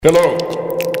Hello.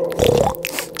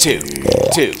 Two.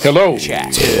 Hello.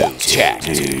 Chat. Two.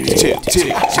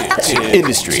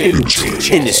 Industry.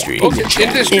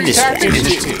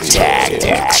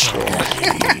 Tactics.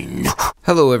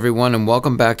 Hello, everyone, and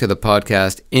welcome back to the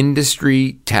podcast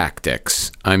Industry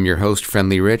Tactics. I'm your host,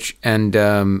 Friendly Rich, and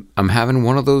I'm having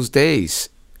one of those days.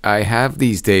 I have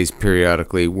these days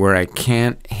periodically where I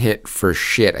can't hit for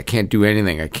shit. I can't do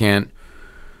anything. I can't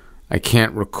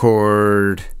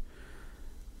record.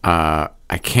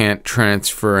 I can't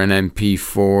transfer an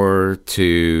MP4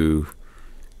 to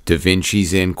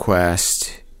DaVinci's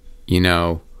Inquest. You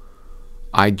know,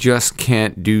 I just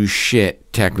can't do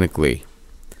shit technically.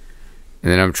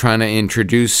 And then I'm trying to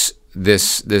introduce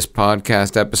this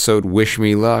podcast episode. Wish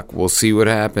me luck. We'll see what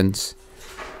happens.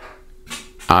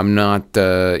 I'm not,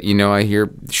 I hear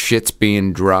shit's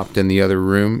being dropped in the other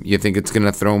room. You think it's going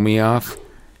to throw me off?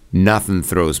 Nothing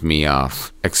throws me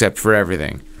off, except for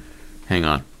everything. Hang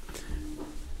on.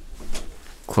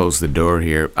 Close the door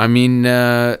here. I mean,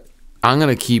 I'm going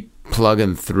to keep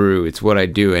plugging through. It's what I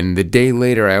do. And the day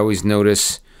later, I always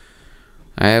notice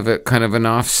I have a kind of an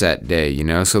offset day, you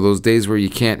know? So those days where you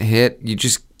can't hit, you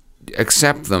just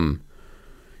accept them.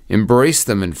 Embrace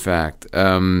them, in fact.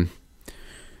 Don't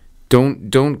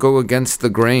go against the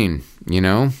grain, you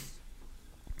know?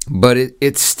 But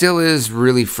it still is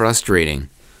really frustrating.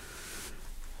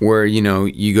 Where, you know,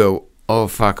 you go, oh,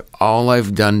 fuck, all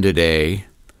I've done today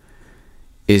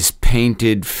is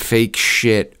painted fake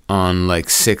shit on like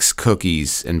 6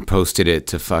 cookies and posted it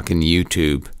to fucking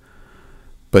YouTube.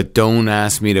 But don't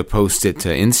ask me to post it to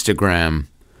Instagram,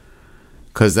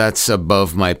 because that's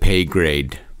above my pay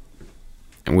grade,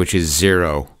 which is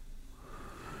 0.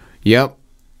 Yep.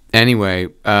 Anyway,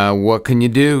 what can you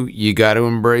do? You got to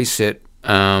embrace it,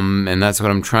 and that's what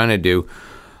I'm trying to do.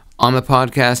 On the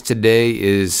podcast today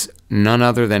is none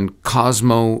other than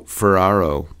Cosmo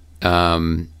Ferraro.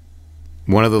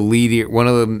 One of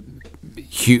the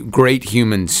great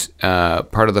humans,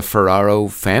 part of the Ferraro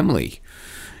family,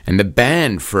 and the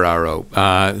band Ferraro,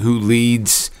 who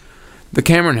leads the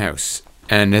Cameron House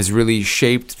and has really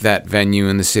shaped that venue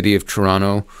in the city of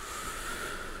Toronto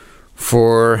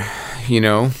for,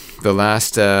 the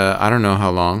last, I don't know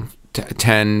how long,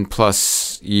 10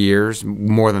 plus years,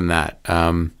 more than that.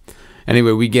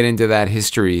 Anyway, we get into that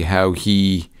history, how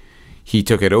he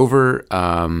took it over,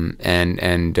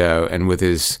 and with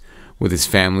his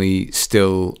family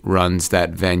still runs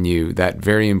that venue, that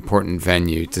very important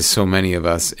venue to so many of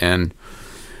us. And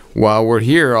while we're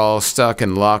here all stuck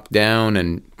and locked down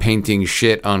and painting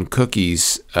shit on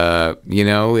cookies,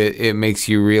 it makes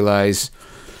you realize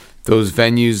those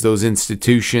venues, those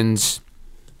institutions,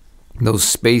 those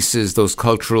spaces, those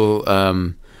cultural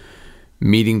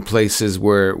meeting places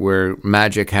where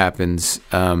magic happens.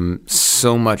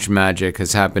 So much magic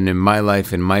has happened in my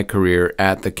life, in my career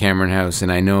at the Cameron House,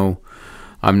 and I know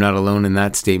I'm not alone in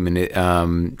that statement.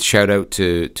 Shout out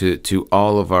to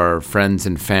all of our friends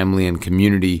and family and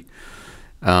community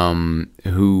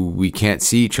who we can't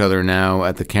see each other now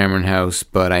at the Cameron House,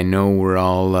 but I know we're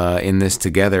all in this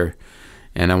together,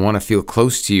 and I want to feel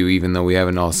close to you even though we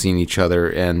haven't all seen each other.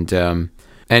 And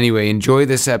anyway, enjoy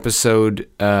this episode.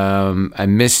 I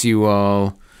miss you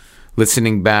all.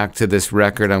 Listening back to this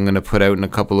record I'm going to put out in a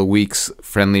couple of weeks,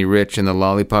 Friendly Rich and the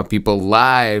Lollipop People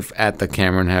live at the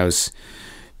Cameron House,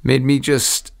 made me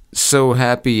just so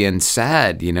happy and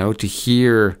sad, to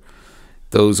hear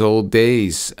those old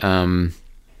days. Not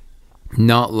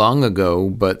long ago,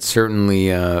 but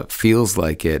certainly feels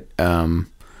like it.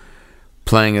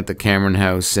 Playing at the Cameron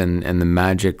House and the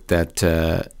magic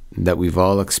that we've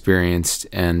all experienced.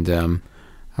 And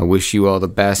I wish you all the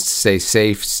best. Stay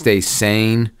safe, stay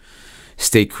sane,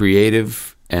 stay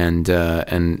creative, and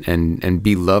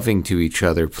be loving to each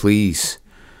other, please.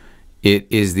 It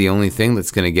is the only thing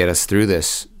that's going to get us through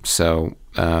this. So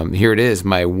here it is,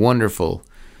 my wonderful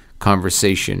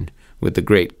conversation with the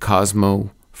great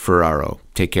Cosmo Ferraro.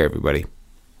 Take care, everybody.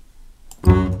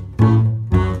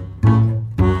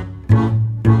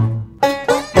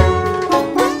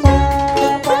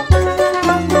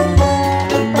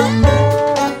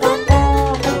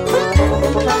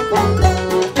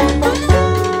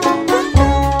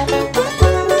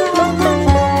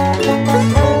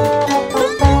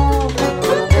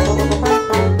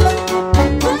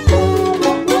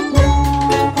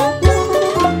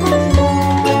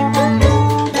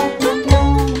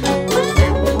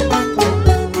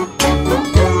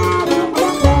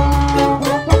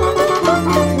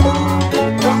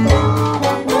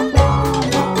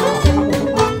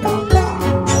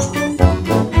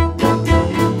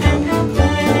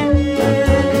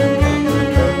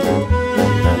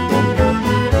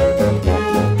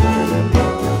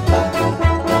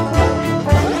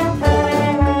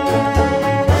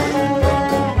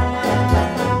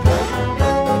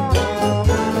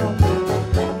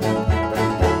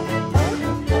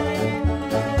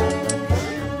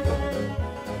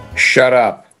 shut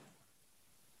up.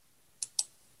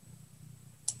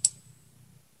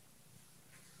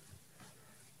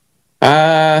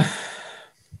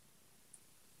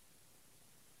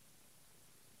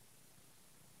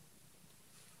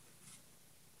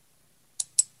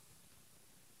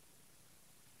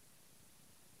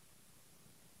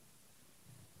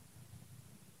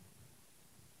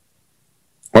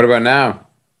 What about now?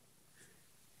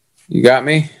 You got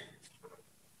me?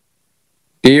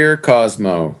 Dear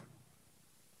Cosmo,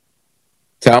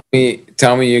 tell me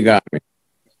you got me.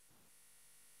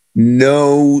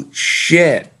 No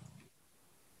shit.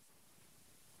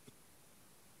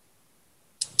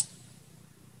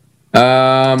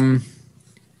 Check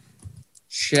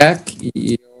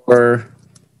your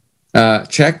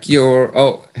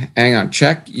oh, hang on.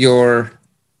 Check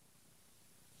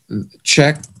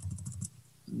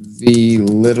the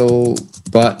little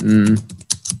button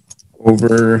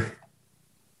over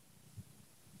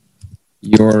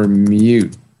your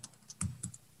mute.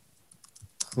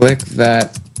 Click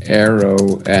that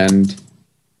arrow and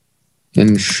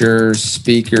ensure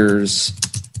speakers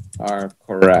are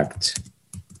correct.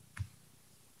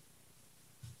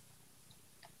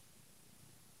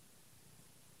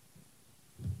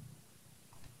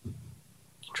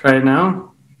 Try it now.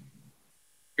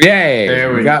 Yay!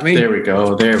 There we got me. There we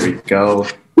go. There we go.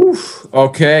 Oof.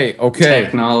 Okay.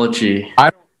 Technology.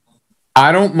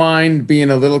 I don't mind being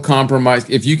a little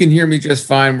compromised. If you can hear me just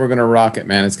fine, we're gonna rock it,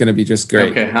 man. It's gonna be just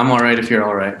great. Okay, I'm all right if you're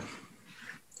all right.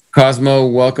 Cosmo,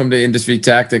 welcome to Industry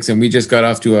Tactics, and we just got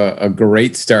off to a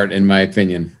great start, in my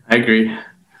opinion. I agree.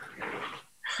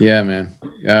 Yeah, man.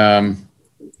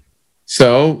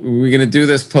 So we're gonna do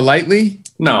this politely?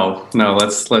 No.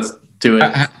 Let's do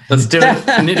it. Let's do it.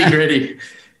 Nitty gritty.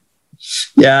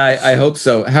 Yeah, I hope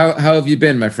so. How have you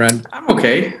been, my friend? I'm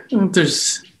okay.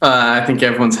 There's, I think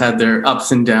everyone's had their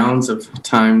ups and downs of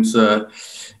times.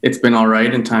 It's been all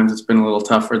right, and times it's been a little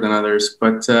tougher than others,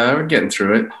 but we're getting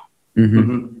through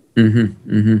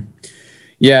it.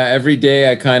 Yeah, every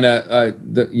day I kind of,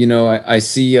 I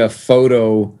see a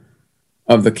photo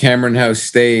of the Cameron House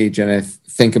stage, and I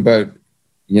think about,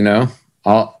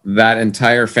 all that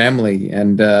entire family.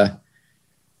 And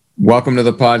welcome to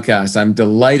the podcast. I'm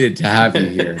delighted to have you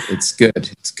here. It's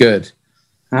good.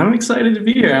 I'm excited to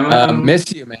be here.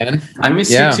 Miss you, man. I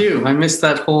miss you too. I miss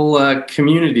that whole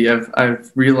community.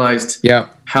 I've realized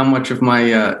how much of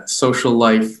my social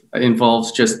life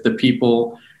involves just the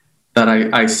people that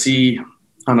I see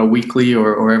on a weekly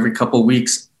or every couple of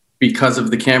weeks because of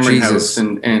the Cameron House,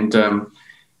 and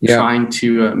trying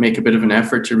to make a bit of an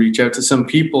effort to reach out to some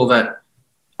people that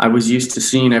I was used to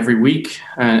seeing every week,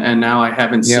 and now I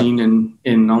haven't seen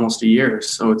in almost a year.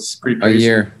 So it's pretty crazy. A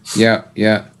year.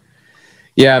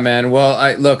 Yeah, man. Well,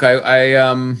 I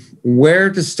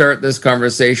where to start this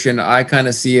conversation? I kind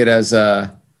of see it as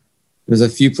there's a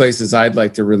few places I'd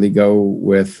like to really go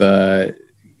with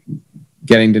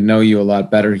getting to know you a lot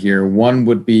better here. One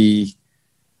would be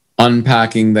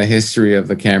unpacking the history of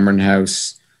the Cameron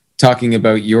House, talking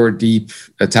about your deep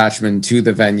attachment to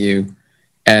the venue,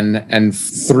 and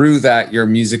through that, your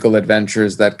musical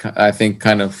adventures that I think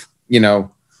kind of,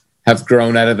 have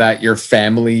grown out of that, your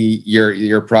family,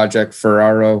 your project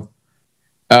Ferraro,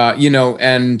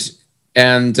 and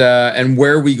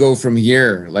where we go from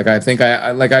here. Like, I think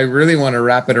I really want to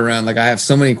wrap it around. Like, I have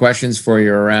so many questions for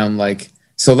you around,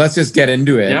 so let's just get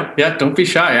into it. Yeah. Don't be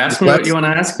shy. Ask me what you want to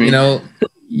ask me.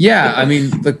 Yeah. I mean,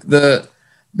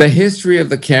 the history of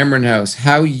the Cameron House,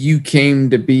 how you came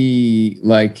to be,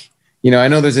 I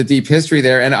know there's a deep history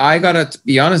there, and I gotta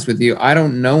be honest with you, I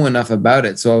don't know enough about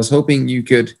it. So I was hoping you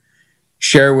could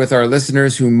share with our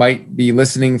listeners who might be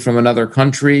listening from another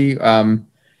country,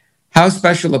 how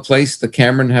special a place the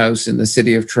Cameron House in the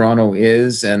city of Toronto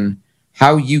is, and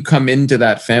how you come into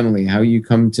that family, how you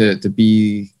come to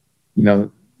be,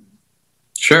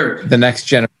 sure, the next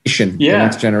generation. Yeah. The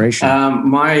next generation.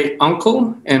 My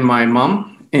uncle and my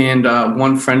mom and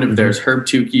one friend of theirs, Herb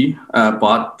Tukey,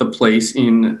 bought the place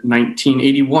in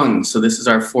 1981. So this is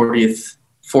our 40th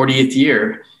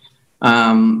year.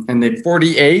 And they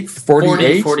 48th.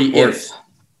 40th.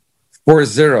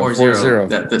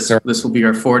 This will be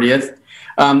our 40th.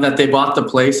 That they bought the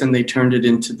place and they turned it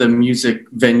into the music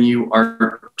venue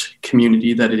art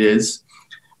community that it is.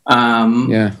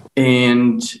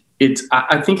 And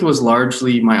I think it was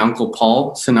largely my uncle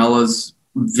Paul Sinella's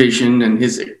vision, and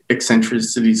his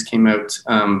eccentricities came out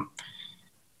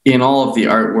in all of the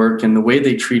artwork and the way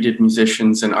they treated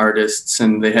musicians and artists.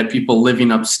 And they had people living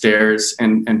upstairs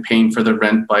and paying for the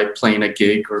rent by playing a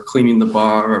gig or cleaning the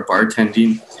bar or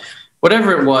bartending.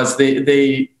 Whatever it was,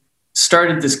 they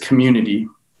started this community.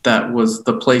 that was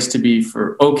the place to be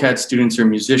for OCAD students or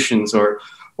musicians or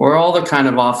all the kind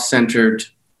of off-centered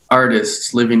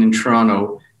artists living in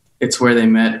Toronto. It's where they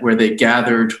met, where they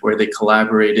gathered, where they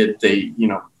collaborated. They,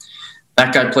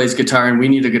 that guy plays guitar and we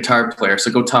need a guitar player,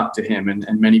 so go talk to him.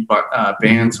 And many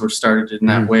bands were started in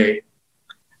that way.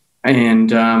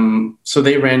 And so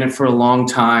they ran it for a long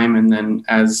time. And then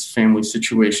as family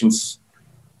situations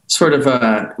sort of,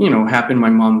 happened, my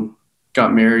mom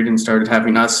got married and started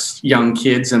having us young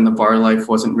kids, and the bar life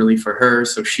wasn't really for her.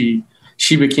 So she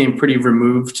became pretty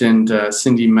removed, and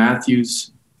Cindy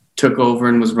Matthews took over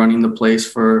and was running the place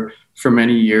for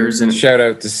many years. And shout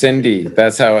out to Cindy.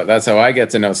 That's how I get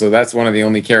to know. So that's one of the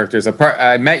only characters.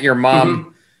 I met your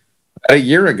mom a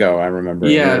year ago. I remember.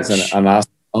 Yeah, it was an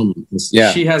awesome moment.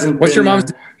 Yeah. She hasn't. What's your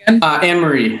mom's name again?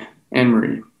 Anne-Marie.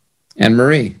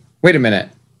 Anne-Marie. Wait a minute.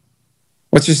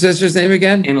 What's your sister's name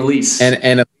again? Annalise.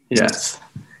 And yes.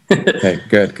 Okay,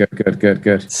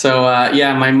 good. So,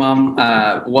 my mom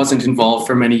wasn't involved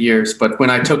for many years, but when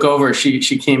I took over, she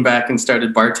came back and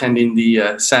started bartending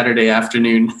the Saturday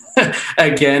afternoon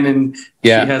again. And she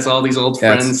has all these old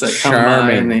friends that come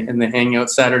by and they hang out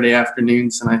Saturday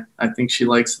afternoons. And I think she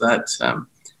likes that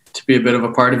to be a bit of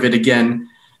a part of it again.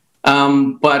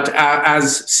 But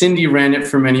as Cindy ran it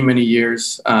for many, many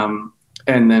years,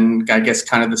 and then I guess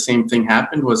kind of the same thing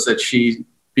happened, was that she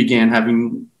began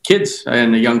having kids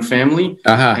and a young family.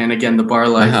 And again, the bar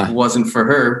life wasn't for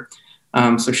her.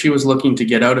 So she was looking to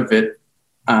get out of it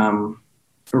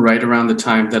right around the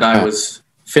time that I was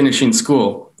finishing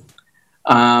school.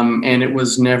 And it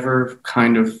was never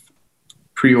kind of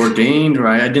preordained, or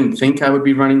I didn't think I would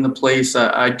be running the place.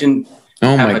 I didn't.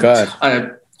 Oh my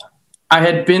God. I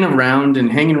had been around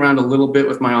and hanging around a little bit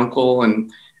with my uncle,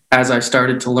 and as I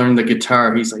started to learn the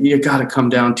guitar, he's like, you got to come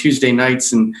down Tuesday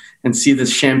nights and see this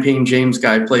Champagne James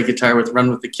guy play guitar with Run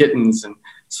with the Kittens. And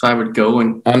so I would go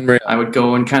and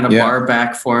kind of bar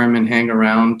back for him and hang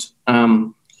around.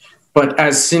 But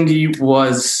as Cindy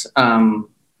was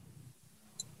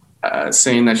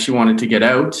saying that she wanted to get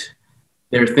out,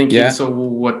 they're thinking, so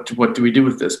what do we do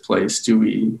with this place? Do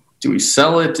we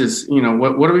sell it?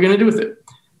 What are we going to do with it?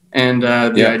 And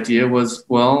the idea was,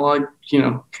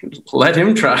 let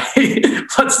him try.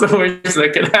 What's the worst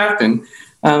that could happen?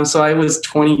 So I was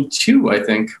 22, I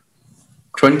think,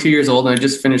 22 years old, and I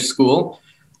just finished school.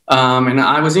 And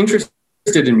I was interested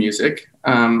in music.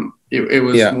 It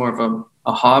was more of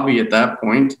a hobby at that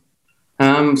point.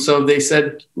 So they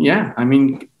said,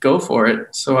 go for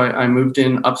it. So I moved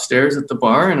in upstairs at the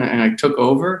bar, and I took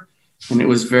over. And it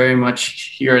was very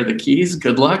much, here are the keys,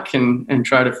 good luck, and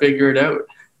try to figure it out.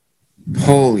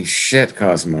 Holy shit,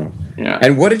 Cosmo. Yeah.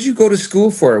 And what did you go to school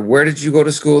for? Where did you go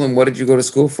to school, and what did you go to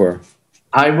school for?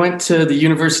 I went to the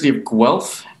University of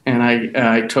Guelph, and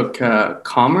I took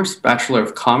commerce, Bachelor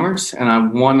of Commerce, and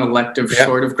I'm one elective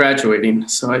short of graduating.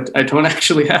 So I don't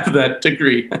actually have that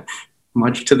degree,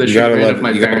 much to the chagrin of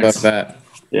my parents. You gotta love that.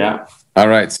 Yeah. All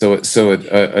right. So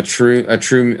a true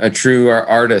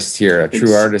artist here,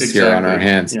 here on our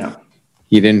hands. Yeah.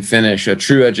 He didn't finish a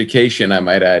true education, I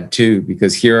might add, too,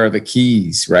 because here are the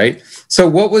keys, right? So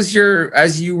what was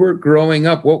as you were growing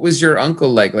up, what was your uncle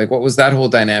like? Like, what was that whole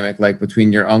dynamic like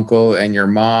between your uncle and your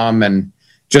mom, and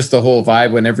just the whole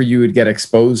vibe whenever you would get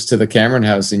exposed to the Cameron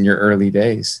House in your early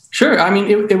days? Sure. I mean,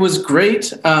 it was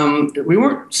great. We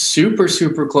weren't super,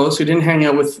 super close. We didn't hang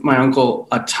out with my uncle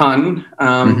a ton.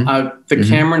 The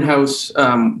Cameron House,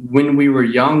 when we were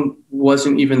young,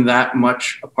 wasn't even that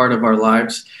much a part of our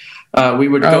lives. We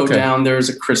would go down. There was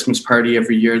a Christmas party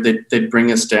every year. They'd bring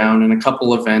us down, and a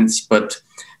couple events. But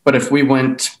if we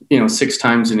went, 6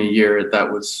 times in a year,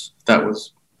 that was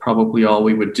probably all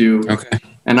we would do. Okay.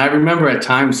 And I remember at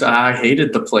times I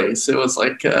hated the place. It was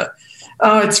like,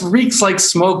 it reeks like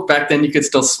smoke. Back then, you could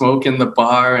still smoke in the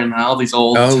bar, and all these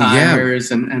old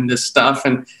timers and this stuff.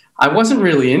 And I wasn't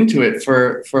really into it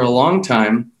for a long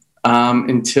time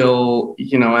until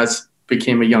as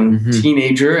became a young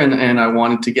teenager, and I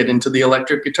wanted to get into the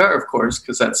electric guitar, of course,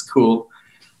 because that's cool.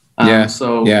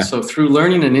 So through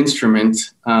learning an instrument,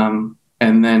 and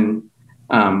then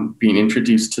being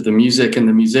introduced to the music and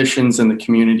the musicians and the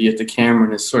community at the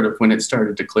Cameron is sort of when it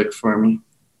started to click for me.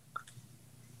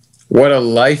 What a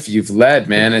life you've led,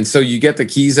 man. And so you get the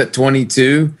keys at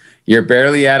 22, you're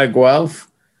barely out of Guelph.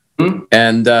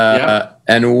 And what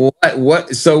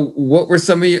were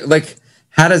some of your, like,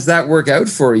 how does that work out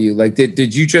for you? Like,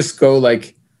 did you just go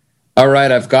like, all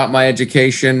right, I've got my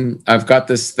education, I've got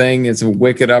this thing, it's a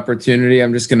wicked opportunity,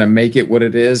 I'm just going to make it what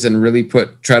it is, and really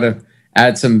try to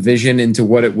add some vision into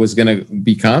what it was going to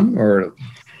become? Or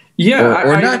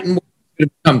not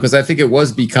become, because I think it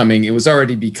was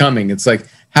already becoming. It's like,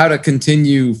 how to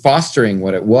continue fostering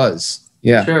what it was.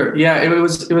 Yeah. Sure. Yeah, it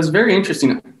was very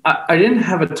interesting. I didn't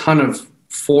have a ton of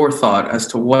forethought as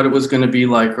to what it was going to be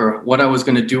like, or what I was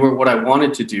going to do, or what I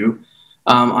wanted to do.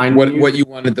 I knew what you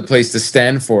wanted the place to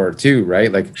stand for too,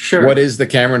 right? Like, sure. What is the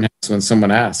Cameron House when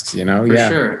someone asks, you know? For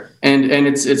sure. And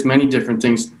it's many different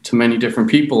things to many different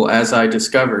people, as I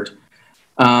discovered.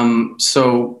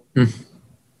 So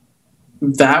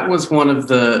that was one of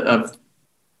the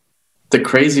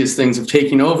craziest things of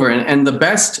taking over. And the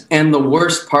best and the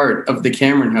worst part of the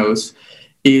Cameron House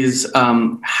is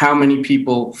how many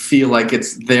people feel like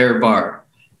it's their bar.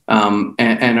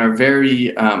 And are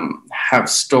very have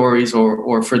stories,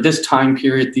 or for this time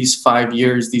period, these 5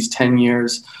 years, these 10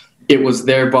 years, it was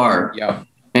their bar. Yeah.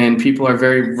 And people are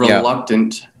very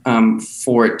reluctant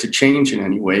for it to change in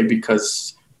any way,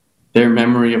 because their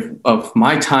memory of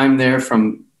my time there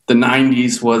from the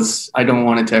 90s was, I don't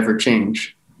want it to ever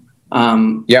change.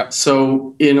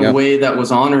 So in a way that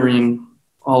was honoring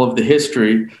all of the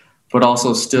history, but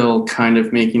also still kind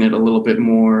of making it a little bit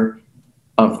more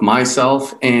of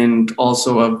myself, and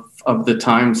also of the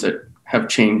times that have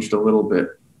changed a little bit.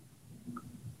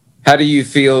 How do you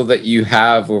feel that you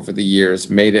have over the years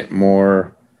made it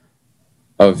more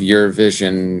of your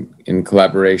vision in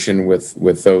collaboration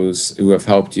with those who have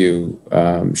helped you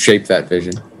shape that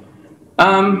vision?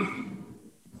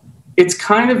 It's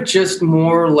kind of just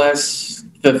more or less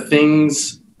the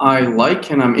things I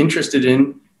like and I'm interested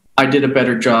in, I did a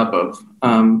better job of.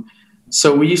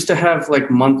 So we used to have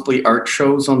like monthly art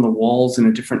shows on the walls, and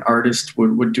a different artist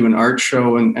would do an art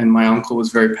show, and my uncle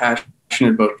was very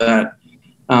passionate about that.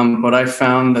 But I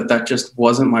found that just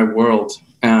wasn't my world.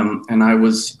 And I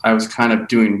was kind of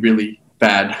doing really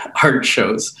bad art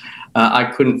shows. I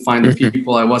couldn't find the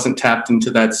people. I wasn't tapped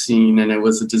into that scene, and it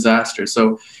was a disaster.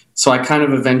 So I kind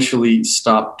of eventually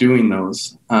stopped doing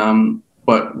those.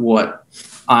 But what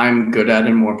I'm good at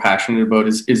and more passionate about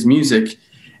is music.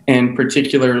 In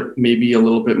particular, maybe a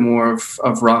little bit more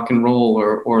of rock and roll,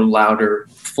 or louder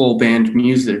full band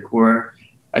music, where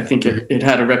I think it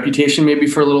had a reputation maybe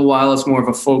for a little while as more of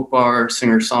a folk bar,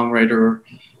 singer-songwriter, or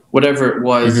whatever it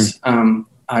was.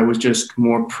 I was just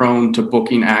more prone to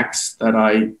booking acts that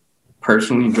I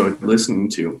personally enjoyed listening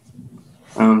to.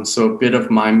 So a bit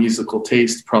of my musical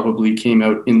taste probably came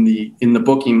out in the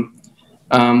booking,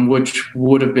 which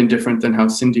would have been different than how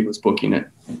Cindy was booking it.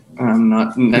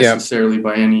 Not necessarily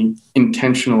by any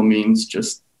intentional means,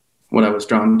 just what I was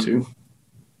drawn to.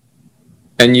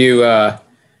 And you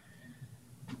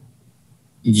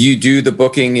do the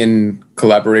booking in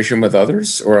collaboration with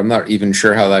others, or I'm not even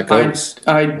sure how that goes.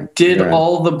 I did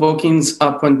all the bookings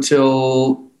up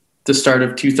until the start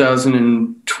of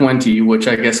 2020, which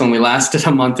I guess only lasted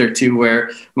a month or two, where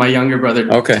my younger brother,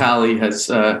 Tally,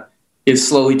 is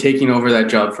slowly taking over that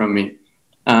job from me.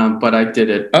 But I did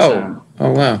it. Oh,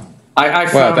 wow. I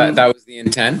found that was the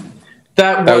intent?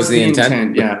 That was the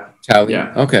intent, yeah. Tally?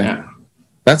 Yeah. Okay. Yeah.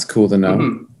 That's cool to know.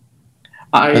 Mm-hmm.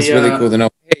 That's really cool to know.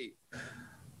 Hey,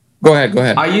 go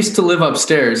ahead. I used to live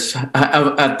upstairs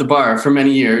at the bar for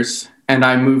many years, and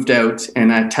I moved out,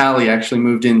 and Tally actually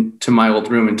moved into my old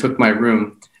room and took my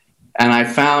room. And I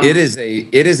found it is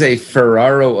a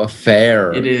Ferraro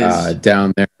affair. It is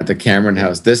down there at the Cameron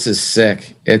House. This is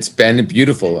sick. It's been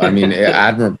beautiful. I mean,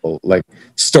 admirable, like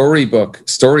storybook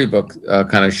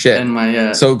kind of shit.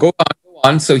 And so go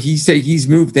on. So he said he's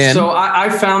moved in. So I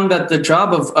found that the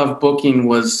job of booking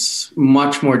was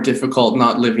much more difficult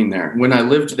not living there. When I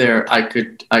lived there, I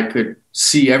could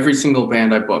see every single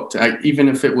band I booked, even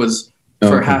if it was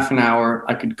for half an hour.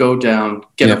 I could go down,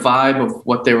 get a vibe of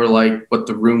what they were like, what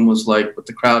the room was like, what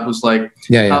the crowd was like.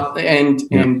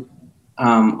 And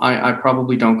I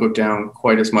probably don't go down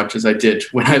quite as much as I did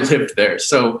when I lived there.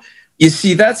 So you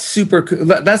see, that's super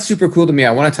cool to me.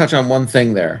 I want to touch on one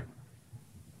thing there.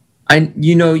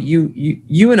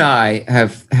 You and I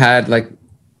have had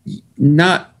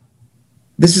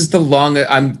this is the longest.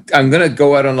 I'm going to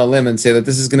go out on a limb and say that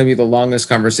this is going to be the longest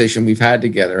conversation we've had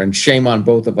together, and shame on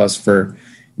both of us for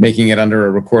making it under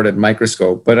a recorded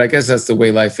microscope. But I guess that's the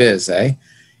way life is, eh?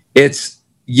 It's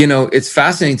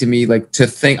fascinating to me, to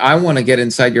think. I want to get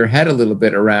inside your head a little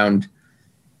bit around.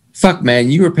 Fuck,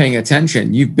 man, you were paying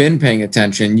attention. You've been paying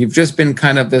attention. You've just been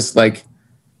kind of this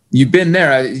you've been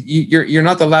there. You're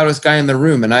not the loudest guy in the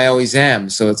room, and I always am.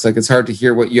 So it's hard to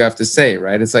hear what you have to say,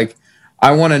 right? It's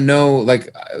I want to know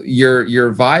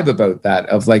your vibe about that,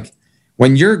 of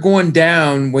when you're going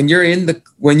down, when you're in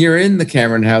the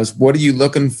Cameron House, what are you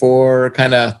looking for?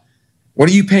 Kind of, what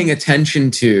are you paying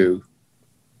attention to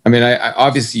I mean, I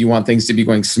obviously you want things to be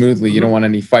going smoothly. You don't want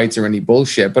any fights or any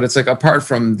bullshit. But it's like, apart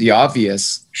from the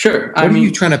obvious, sure. What are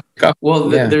you trying to pick up? Well,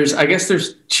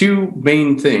 there's two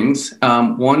main things.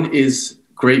 One is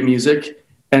great music,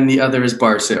 and the other is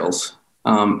bar sales.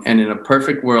 And in a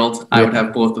perfect world, I would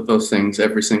have both of those things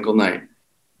every single night.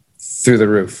 Through the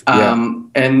roof.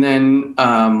 And then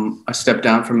a step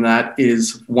down from that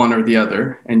is one or the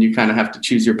other, and you kind of have to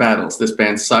choose your battles. This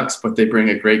band sucks, but they bring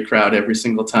a great crowd every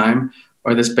single time.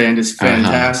 Or this band is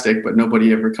fantastic, but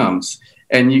nobody ever comes.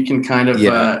 And you can kind of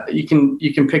you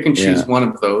can pick and choose one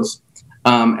of those.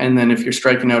 And then if you're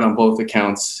striking out on both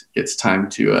accounts, it's time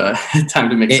to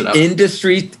mix it up.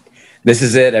 Industry. This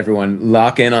is it, everyone.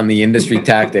 Lock in on the industry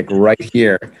tactic right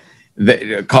here.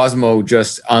 Cosmo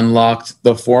just unlocked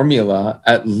the formula,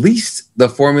 at least the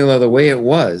formula the way it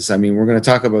was. I mean, we're going to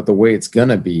talk about the way it's going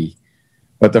to be,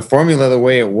 but the formula the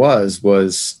way it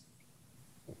was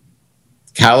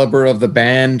caliber of the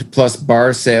band plus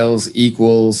bar sales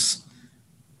equals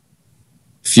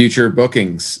future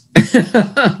bookings.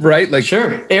 Right? Like,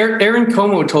 sure. Aaron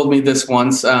Como told me this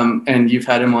once, and you've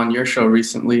had him on your show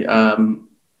recently. And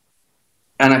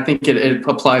I think it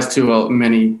applies to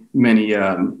many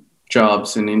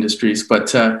jobs and industries,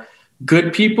 but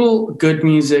good people, good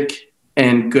music,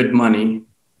 and good money,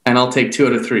 and I'll take 2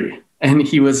 out of 3. And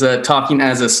he was talking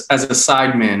as a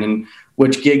sideman and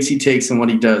which gigs he takes and what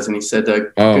he does, and he said,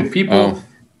 "Good people,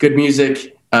 good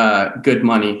music, good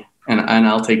money," and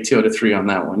I'll take 2 out of 3 on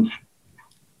that one.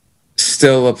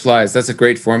 Still applies. That's a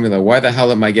great formula. Why the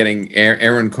hell am I getting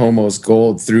Aaron Como's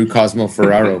gold through Cosmo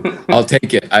Ferraro? I'll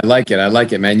take it. I like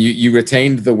it, man. You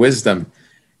retained the wisdom.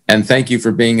 And thank you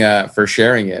for being for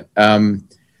sharing it.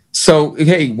 So,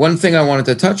 hey, one thing I wanted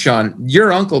to touch on: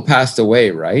 your uncle passed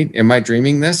away, right? Am I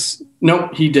dreaming this? No,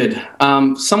 he did.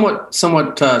 Somewhat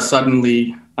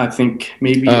suddenly. I think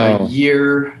maybe a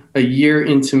year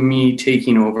into me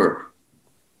taking over.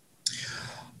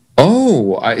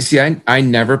 Oh, I see. I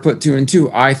never put 2 and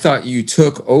 2. I thought you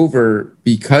took over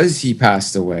because he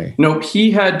passed away. No,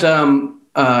 he had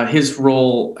his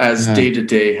role as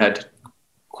day-to-day had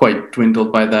quite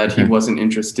dwindled by that. He wasn't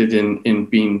interested in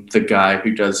being the guy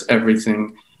who does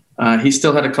everything. He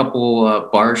still had a couple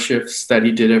bar shifts that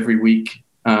he did every week.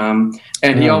 And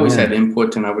he always had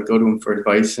input, and I would go to him for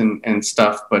advice and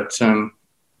stuff. But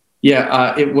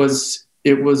it was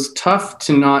tough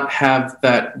to not have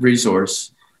that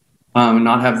resource,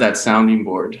 not have that sounding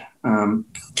board.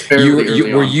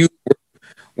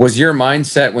 Was your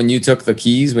mindset when you took the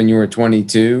keys when you were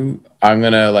 22, I'm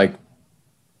going to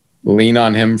lean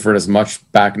on him for as much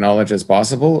back knowledge as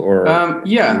possible? Or I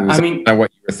mean,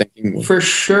 what you were thinking? For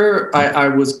sure, I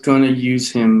was going to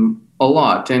use him a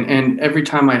lot. And every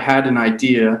time I had an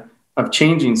idea of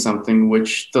changing something,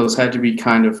 which those had to be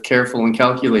kind of careful and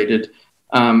calculated,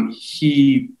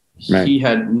 he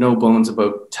had no bones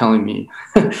about telling me,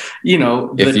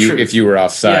 if you were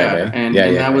offside.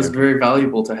 That was very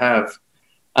valuable to have.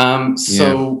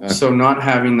 So not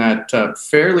having that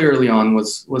fairly early on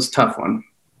was a tough one.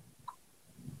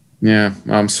 Yeah,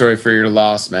 I'm sorry for your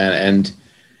loss, man. And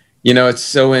it's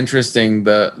so interesting,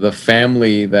 the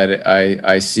family that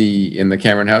I see in the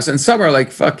Cameron house, and some are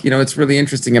like, fuck, it's really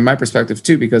interesting in my perspective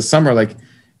too, because some are like,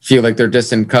 feel like they're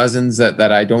distant cousins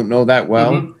that I don't know that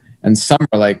well, and some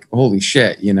are like, holy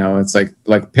shit, it's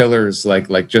like pillars,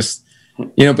 like just,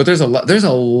 but there's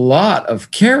a lot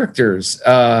of characters.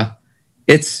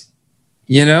 It's,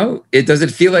 does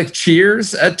it feel like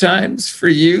Cheers at times for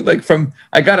you?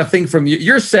 I got to think from you,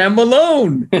 you're Sam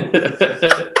Malone.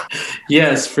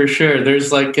 Yes, for sure. There's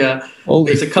there's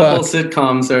a couple of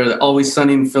sitcoms that are Always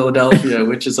Sunny in Philadelphia,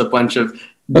 which is a bunch of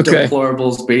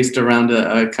deplorables based around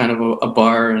a kind of a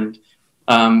bar. And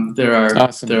there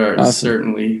are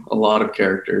certainly a lot of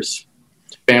characters,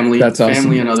 family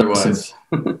and otherwise.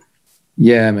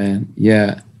 Yeah, man.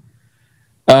 Yeah.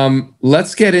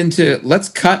 Let's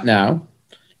cut now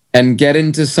and get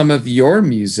into some of your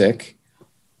music,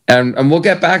 and we'll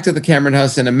get back to the Cameron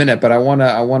House in a minute, but I want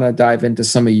to dive into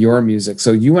some of your music.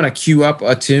 So you want to cue up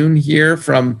a tune here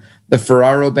from the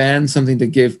Ferraro band, something to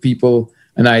give people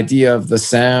an idea of the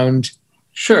sound?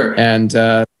 Sure. And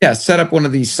set up one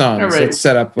of these songs. All right. Let's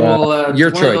set up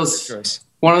your choice.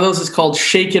 One of those is called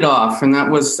Shake It Off, and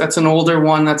that's an older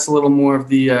one. That's a little more of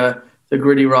the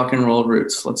gritty rock and roll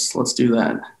roots. Let's do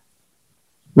that.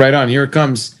 Right on. Here it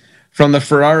comes from the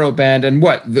Ferraro band. And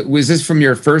what was this from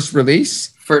your first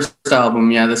release? First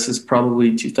album. Yeah, this is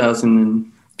probably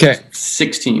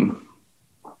 2016.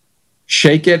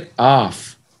 Shake It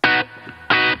Off.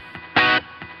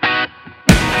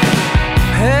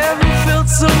 Haven't felt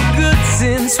so good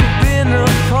since we've been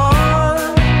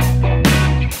apart.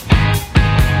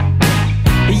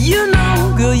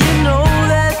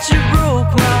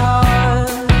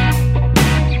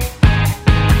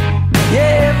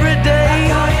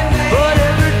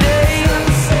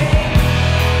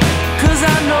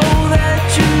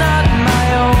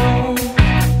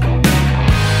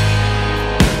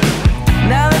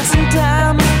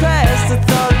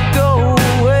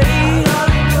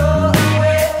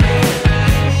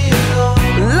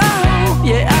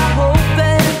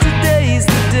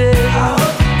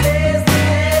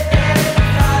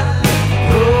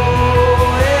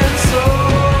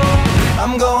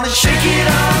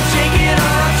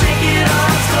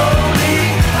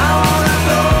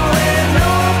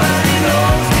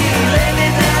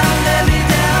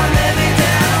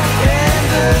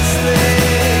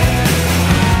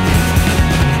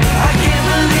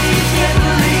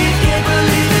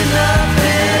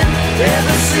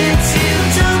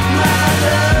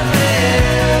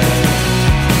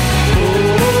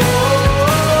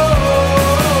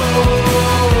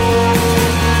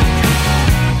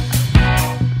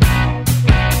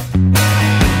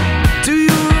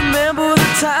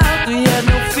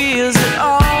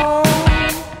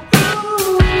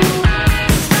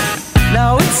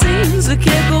 pains. I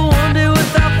can't go one day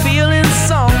without feeling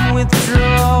some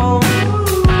withdrawal.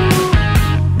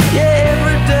 Yeah,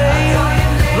 every day,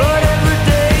 but every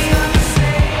day,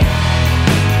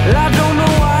 I don't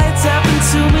know why it's happened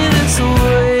to me this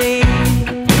way.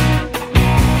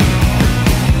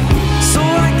 So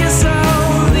I guess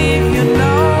I'll leave you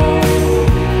now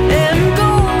and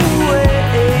go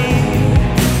away.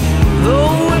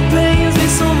 Though it pains me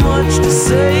so much to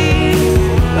say,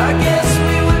 I guess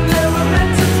we were never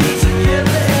meant to be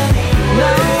together.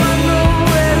 Now I know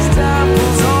as time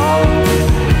goes on,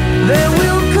 there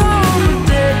will come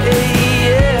a day,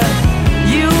 yeah,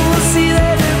 you will see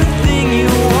that everything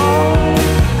you want,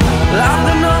 I've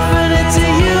been offering it to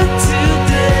you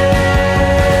today.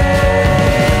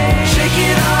 Shake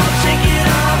it off, shake it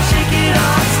off, shake it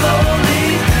off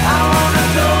slowly. I wanna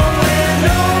go where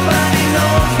nobody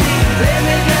knows me. Let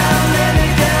me down, let me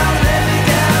down, let me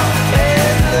down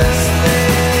endlessly.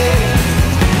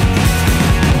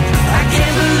 I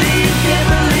can't believe in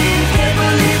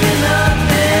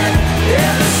nothing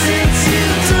ever since you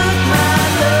took my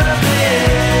love in.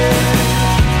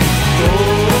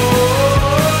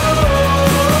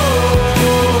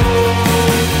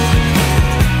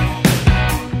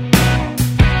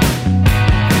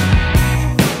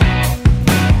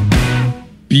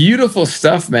 Beautiful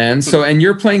stuff, man. So, and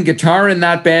you're playing guitar in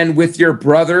that band with your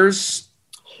brothers.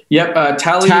 Yep,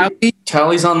 Tally?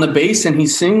 Tally's on the bass and he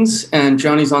sings, and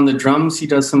Johnny's on the drums. He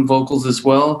does some vocals as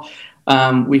well.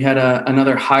 We had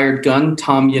another hired gun,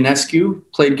 Tom Ionescu,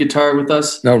 played guitar with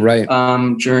us. Oh, right.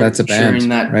 During That's a band. during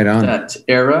that Right on. that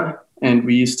era, and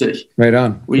we used to Right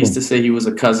used to say he was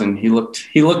a cousin. He looked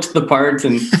the part,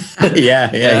 and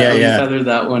yeah. we feathered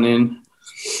that one in.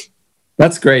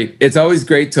 That's great. It's always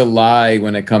great to lie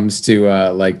when it comes to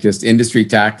like just industry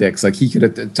tactics. Like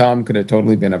Tom could have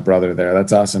totally been a brother there.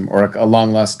 That's awesome, or a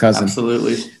long lost cousin.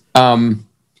 Absolutely.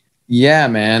 Yeah,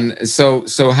 man.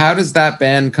 So how does that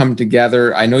band come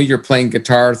together? I know you're playing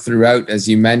guitar throughout, as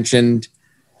you mentioned.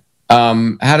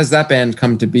 How does that band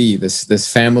come to be?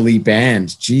 This family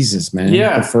band? Jesus, man.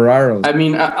 Yeah. The Ferraros. I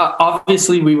mean,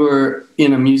 obviously we were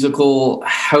in a musical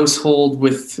household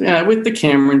with the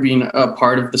Cameron being a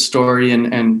part of the story,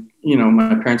 and you know,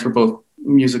 my parents were both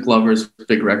music lovers,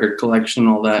 big record collection,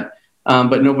 all that.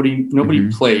 But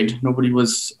nobody played. Nobody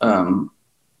was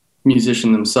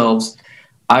musician themselves.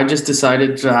 I just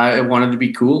decided I wanted to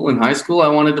be cool in high school. I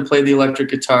wanted to play the electric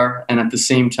guitar, and at the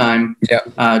same time,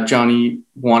 Johnny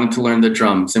wanted to learn the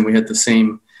drums, and we had the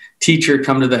same teacher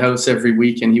come to the house every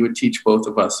week, and he would teach both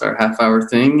of us our half-hour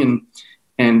thing,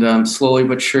 and slowly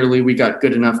but surely we got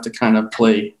good enough to kind of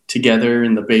play together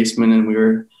in the basement, and we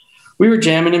were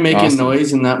jamming and making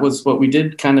noise, and that was what we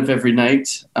did kind of every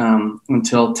night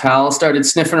until Tal started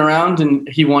sniffing around and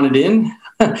he wanted in.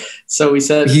 So we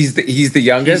said he's the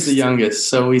youngest. He's the youngest.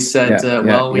 So we said,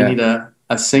 we need a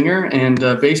singer and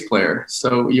a bass player.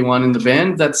 So you want in the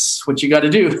band? That's what you got to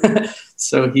do.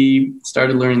 So he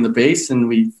started learning the bass, and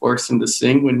we forced him to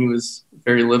sing when he was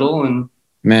very little, and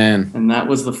that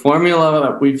was the formula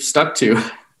that we've stuck to.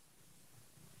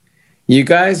 You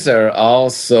guys are all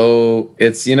so.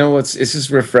 It's just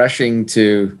refreshing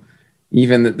to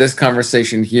even this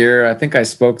conversation here. I think I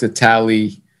spoke to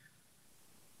Tally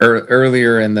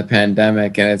earlier in the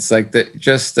pandemic, and it's like that.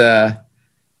 Just where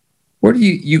do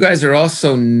you guys are all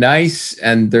so nice,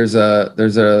 and there's a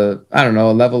I don't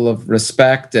know, a level of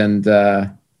respect and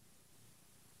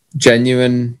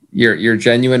genuine. You're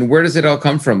genuine. Where does it all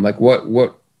come from? Like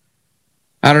what?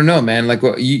 I don't know, man. Like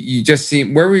what you just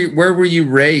seem. Where were you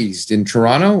raised in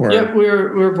Toronto? Or? Yeah, we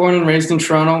were born and raised in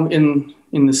Toronto in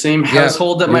the same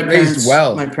household that my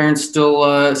parents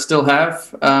still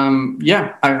have.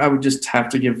 I would just have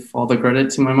to give all the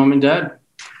credit to my mom and dad.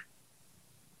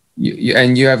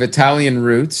 And you have Italian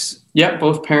roots. Yeah,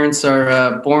 both parents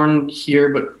are born here,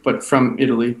 but from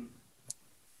Italy.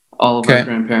 All of our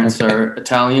grandparents are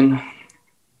Italian.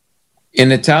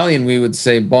 In Italian, we would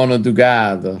say "buono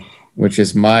educato," which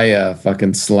is my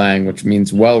fucking slang, which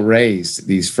means well raised.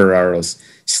 These Ferraros.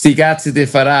 Sti cazzi di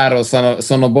Ferraro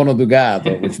sono buono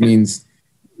educato, which means,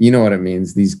 you know what it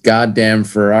means. These goddamn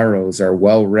Ferraros are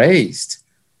well raised.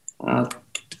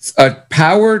 A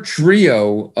power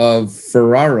trio of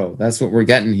Ferraro. That's what we're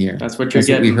getting here. That's what you're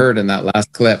getting. What we heard in that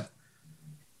last clip.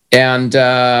 And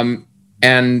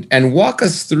walk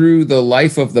us through the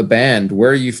life of the band,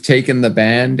 where you've taken the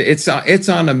band. It's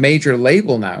on a major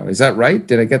label now. Is that right?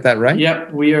 Did I get that right?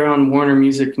 Yep, we are on Warner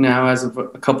Music now as of a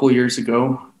couple of years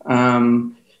ago.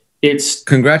 It's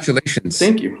congratulations.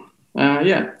 Thank you.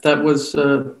 That was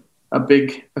a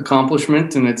big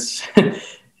accomplishment, and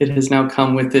it has now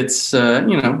come with its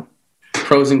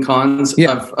pros and cons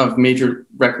of major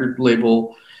record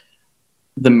label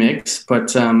the mix,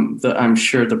 but I'm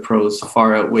sure the pros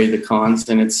far outweigh the cons,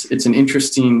 and it's an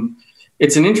interesting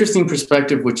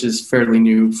perspective, which is fairly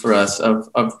new for us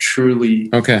of truly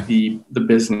the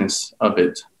business of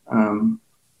it.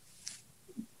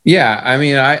 Yeah, I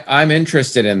mean, I'm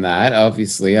interested in that.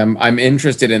 Obviously, I'm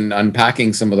interested in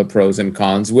unpacking some of the pros and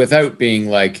cons without being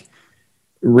like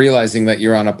realizing that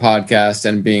you're on a podcast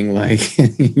and being like,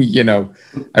 you know,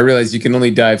 I realize you can only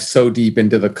dive so deep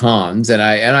into the cons, and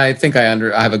I think I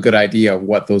have a good idea of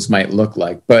what those might look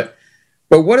like. But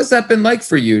what has that been like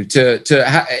for you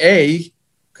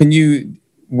can you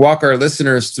walk our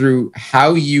listeners through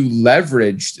how you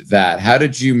leveraged that? How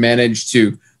did you manage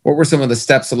to? What were some of the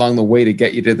steps along the way to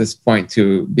get you to this point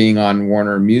to being on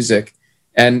Warner Music?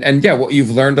 And yeah, what you've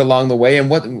learned along the way,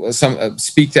 and what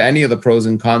speak to any of the pros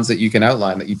and cons that you can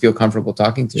outline that you feel comfortable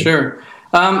talking to. Sure.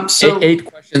 So eight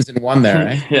questions in one there,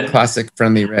 eh? Yeah. Classic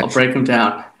Friendly Rich. I'll break them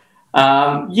down.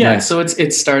 Nice. So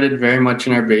it started very much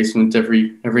in our basement.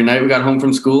 Every night we got home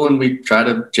from school and we'd try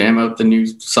to jam out the new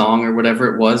song or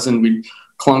whatever it was, and we'd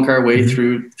clunk our way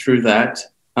through that.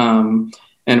 And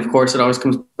of course, it always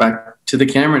comes back to the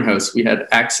Cameron House. We had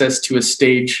access to a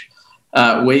stage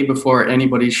way before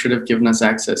anybody should have given us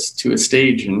access to a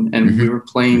stage, and we were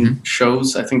playing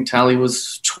shows. I think Tally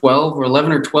was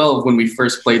 11 or 12 when we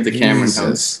first played the Cameron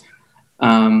House.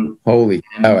 Holy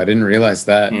cow, I didn't realize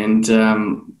that.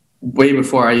 And way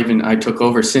before I took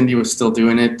over, Cindy was still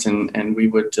doing it, and we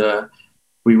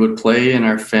would play, and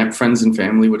our friends and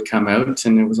family would come out,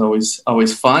 and it was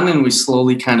always fun. And we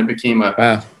slowly kind of became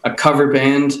a cover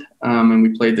band, and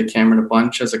we played the Cameron a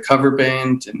bunch as a cover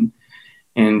band. And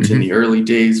in the early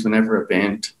days, whenever a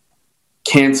band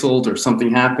canceled or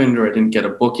something happened or I didn't get a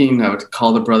booking, I would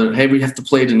call the brother, "Hey, we have to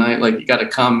play tonight. Like, you got to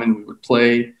come," and we would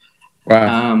play.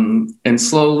 Wow. And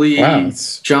slowly,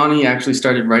 Johnny actually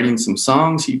started writing some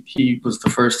songs. He was the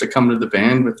first to come to the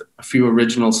band with a few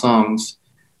original songs.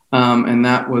 And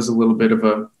that was a little bit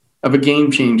of a game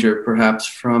changer, perhaps,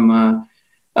 from a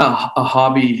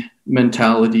hobby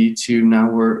mentality to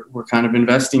now we're kind of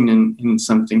investing in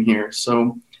something here.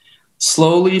 So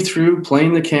slowly through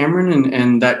playing the Cameron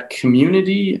and that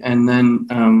community, and then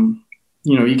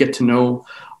you get to know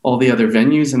all the other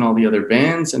venues and all the other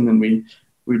bands, and then we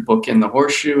book in the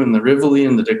Horseshoe and the Rivoli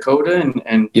and the Dakota,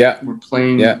 and we're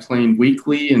playing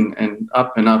weekly and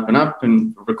up and up and up,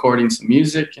 and recording some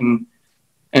music,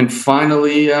 and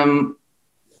finally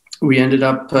we ended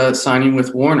up signing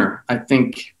with Warner. I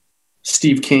think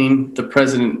Steve Kane, the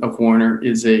president of Warner,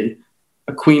 is a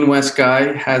Queen West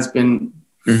guy, has been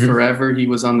forever. He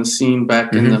was on the scene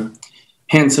back in the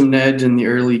Handsome Ned and the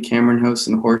early Cameron House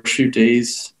and Horseshoe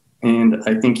days, and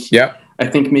I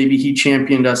think maybe he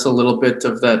championed us a little bit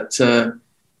of that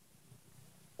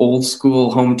old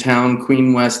school hometown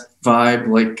Queen West vibe.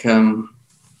 Like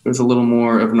it was a little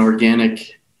more of an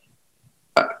organic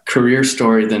career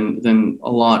story than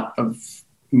a lot of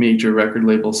major record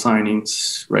label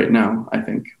signings right now, I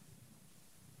think.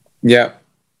 Yeah.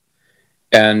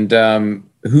 And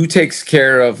who takes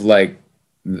care of, like,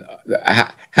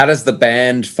 how does the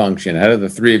band function? How do the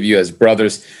three of you as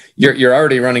brothers, you're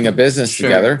already running a business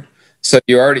together, so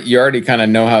you already kind of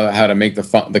know how to make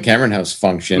the Cameron House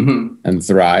function and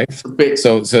thrive.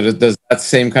 So does that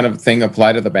same kind of thing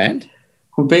apply to the band?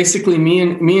 Well, basically, me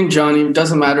and Johnny, it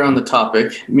doesn't matter on the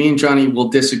topic. Me and Johnny will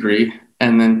disagree,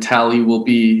 and then Tally will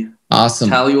be awesome.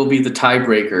 Tally will be the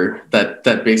tiebreaker that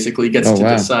basically gets to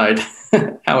decide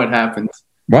how it happens.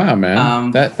 Wow,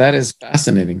 man, that is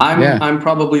fascinating. I'm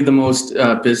probably the most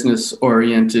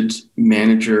business-oriented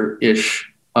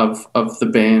manager-ish of the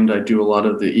band. I do a lot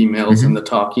of the emails and the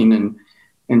talking,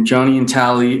 and Johnny and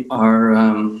Tally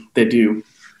are they do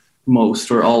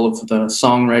most or all of the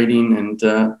songwriting, and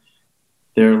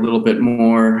they're a little bit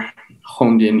more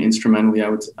honed in instrumentally.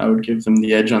 I would give them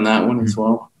the edge on that one as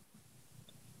well.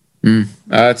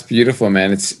 It's beautiful,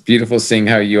 man. It's beautiful seeing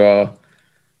how you all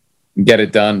get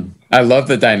it done. I love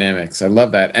the dynamics. I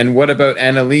love that. And what about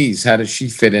Annalise? How does she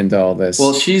fit into all this?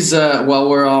 Well, she's while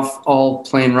we're off all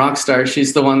playing Rockstar,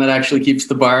 she's the one that actually keeps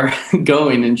the bar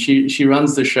going, and she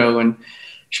runs the show, and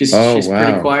she's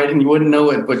pretty quiet, and you wouldn't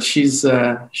know it, but she's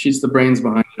the brains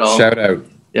behind it all. Shout out.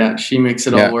 Yeah, she makes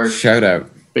it all work. Shout out.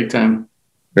 Big time.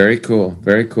 Very cool.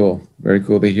 Very cool. Very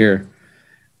cool to hear.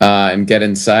 And get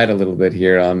inside a little bit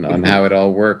here on how it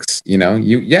all works. You know,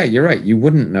 you're right. You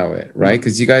wouldn't know it, right?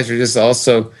 Because you guys are just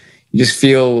you just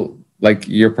feel like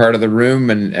you're part of the room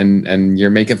and you're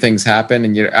making things happen.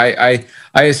 And I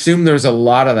assume there's a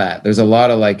lot of that. There's a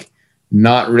lot of, like,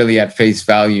 not really at face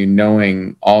value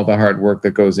knowing all the hard work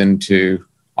that goes into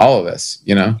all of this,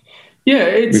 you know?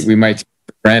 Yeah. We might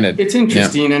Granted, it's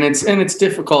interesting, and it's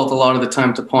difficult a lot of the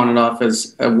time to pawn it off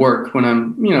as a work when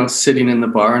I'm sitting in the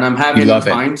bar and I'm having a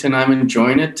pint and I'm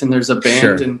enjoying it, and there's a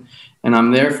band and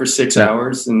I'm there for 6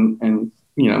 hours and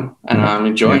I'm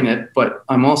enjoying it, but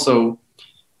I'm also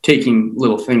taking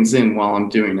little things in while I'm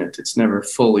doing it. It's never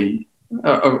fully,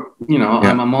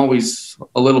 I'm always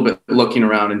a little bit looking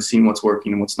around and seeing what's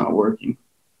working and what's not working.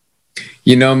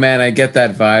 Man, I get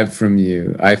that vibe from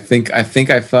you. I think I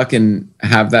fucking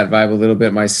have that vibe a little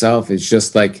bit myself. It's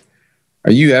just like,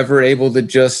 are you ever able to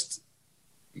just,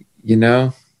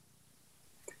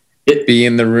 be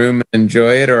in the room and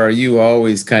enjoy it? Or are you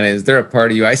always kind of, is there a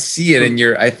part of you? I see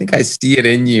it I think I see it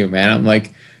in you, man. I'm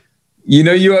like, you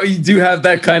do have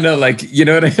that kind of like, you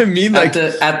know what I mean? Like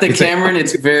at the Cameron,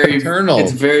 it's very eternal.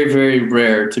 It's very, very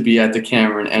rare to be at the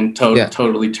Cameron and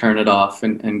totally turn it off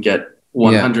and get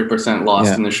 100%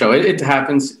 lost in the show. It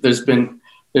happens. There's been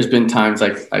times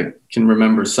I can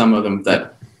remember some of them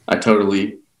that I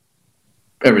totally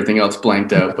everything else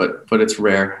blanked out, but it's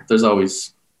rare.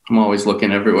 I'm always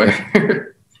looking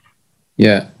everywhere.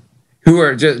 Yeah. Who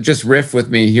are just riff with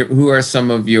me here? Who are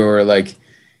some of your like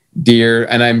dear?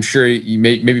 And I'm sure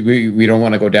maybe we don't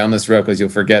want to go down this road because you'll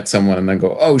forget someone and then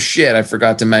go, oh shit, I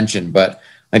forgot to mention. But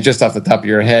like just off the top of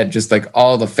your head, just like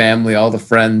all the family, all the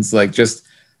friends, like just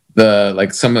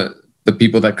some of the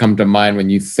people that come to mind when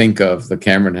you think of the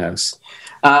Cameron House.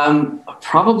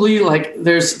 Probably like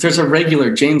there's a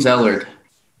regular, James Ellard,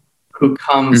 who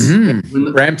comes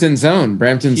Brampton's own.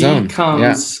 He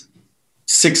comes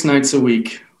 6 nights a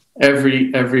week,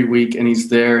 every week, and he's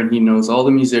there and he knows all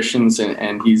the musicians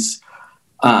and he's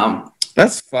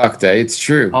that's fucked, eh? It's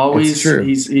true. Always true.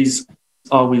 He's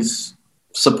always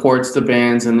supports the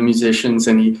bands and the musicians,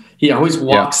 and he always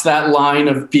walks that line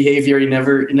of behavior. He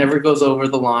never goes over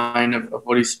the line of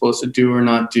what he's supposed to do or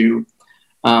not do.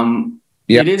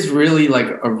 It is really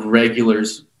like a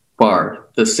regulars bar.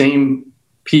 The same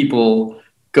people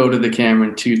go to the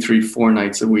Cameron 2, 3, 4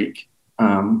 nights a week.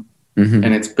 And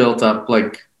it's built up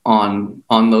like on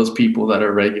those people that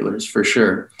are regulars for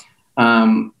sure.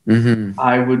 Kevin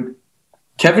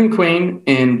Quain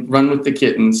and Run with the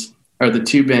Kittens are the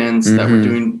two bands that were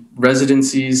doing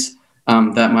residencies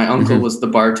that my uncle was the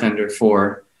bartender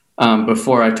for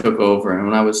before I took over. And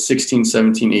when I was 16,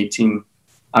 17, 18,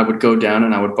 I would go down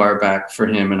and I would bar back for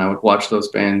him and I would watch those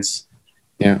bands.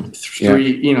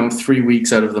 3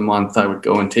 weeks out of the month, I would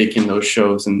go and take in those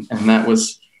shows. And that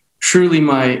was truly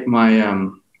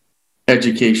my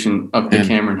education of the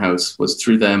Cameron House was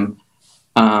through them.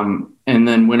 And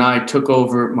then when I took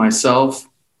over myself,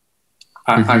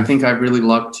 I think I really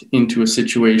lucked into a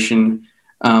situation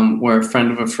where a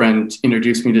friend of a friend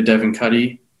introduced me to Devin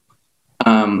Cuddy,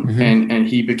 and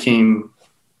he became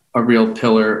a real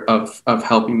pillar of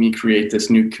helping me create this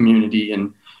new community.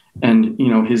 And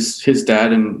his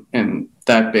dad and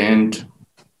that band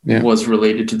was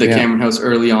related to the Cameron House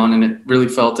early on, and it really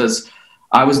felt as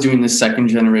I was doing this second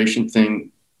generation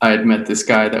thing. I had met this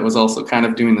guy that was also kind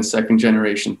of doing the second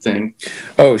generation thing.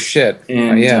 Oh shit!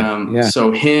 And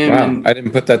so him, I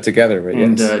didn't put that together, but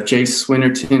Jay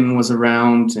Swinnerton was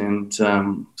around, and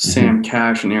Sam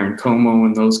Cash and Aaron Como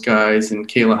and those guys, and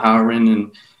Kayla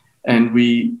Howren, and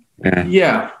we,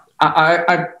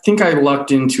 I think I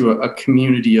lucked into a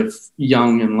community of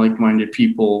young and like-minded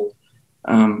people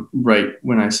right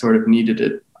when I sort of needed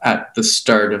it at the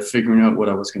start of figuring out what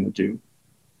I was going to do.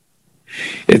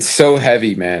 It's so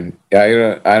heavy, man.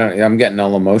 I'm getting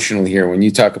all emotional here when you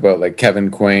talk about like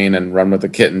Kevin Quain and Run with the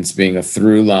Kittens being a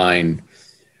through line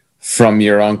from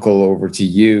your uncle over to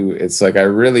you. It's like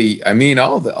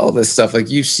all this stuff. Like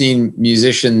you've seen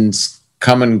musicians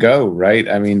come and go, right?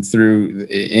 I mean, through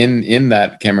in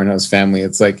that Cameron House family,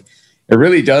 it's like it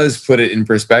really does put it in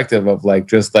perspective of like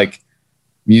just like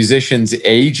musicians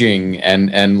aging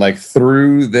and like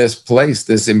through this place,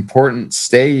 this important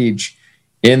stage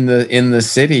in the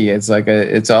city. It's like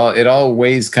it all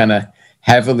weighs kind of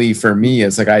heavily for me.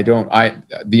 It's like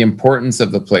the importance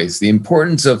of the place, the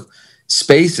importance of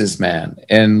spaces, man,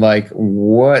 and like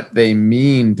what they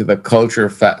mean to the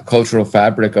cultural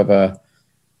fabric of a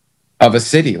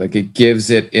city. Like it gives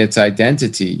it its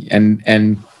identity, and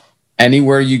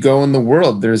anywhere you go in the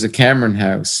world, there's a Cameron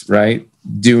House, right,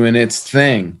 doing its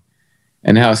thing,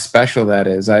 and how special that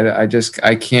is.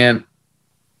 I can't.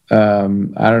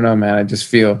 I don't know, man. I just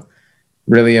feel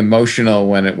really emotional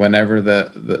whenever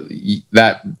the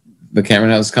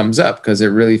Cameron House comes up, because it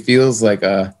really feels like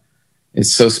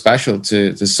it's so special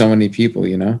to so many people,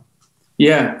 you know?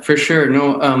 Yeah, for sure.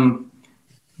 No,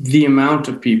 the amount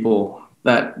of people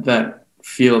that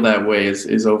feel that way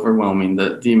is overwhelming.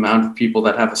 The amount of people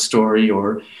that have a story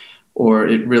or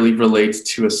it really relates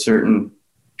to a certain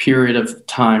period of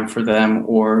time for them,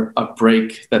 or a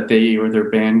break that they or their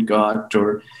band got,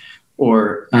 or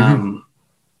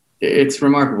it's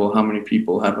remarkable how many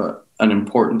people have an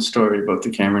important story about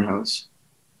the Cameron House.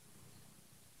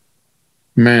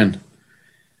 Man.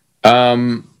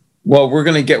 Well,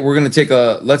 let's take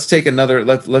a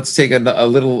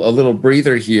little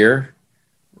breather here,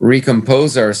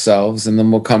 recompose ourselves, and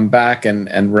then we'll come back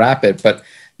and wrap it. But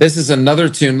this is another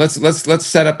tune. Let's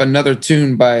set up another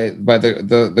tune by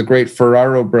the great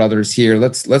Ferraro brothers here.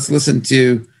 Let's listen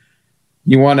to.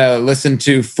 You want to listen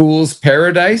to Fool's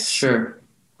Paradise? Sure.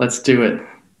 Let's do it.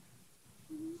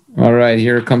 All right,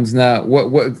 here it comes now.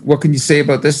 What can you say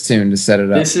about this tune to set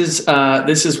it up? This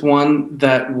is one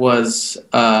that was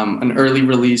an early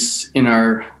release in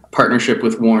our partnership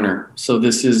with Warner. So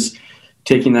this is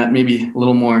taking that maybe a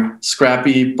little more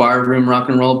scrappy barroom rock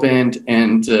and roll band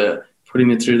and putting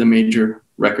it through the major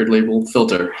record label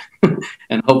filter,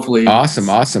 and hopefully,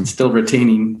 awesome, still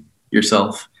retaining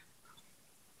yourself.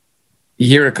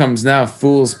 Here it comes now,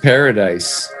 Fool's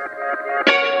Paradise.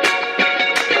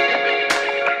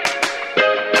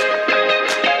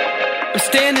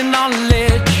 Standing on a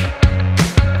ledge,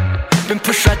 been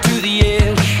pushed right to the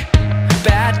edge.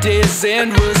 Bad days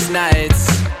and worse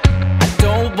nights. I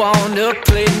don't wanna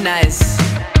play nice.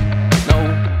 No,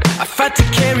 I fight to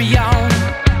carry on.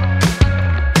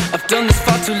 I've done this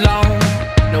far too long.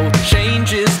 No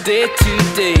changes day to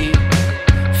day.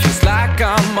 Feels like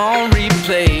I'm on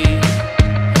replay.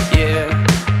 Yeah.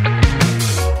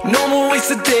 No more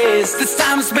wasted days, this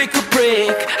time is make or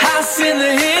break. House in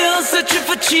the hills, searching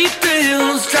for cheap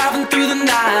thrills. Driving through the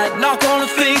night, not gonna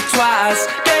think twice.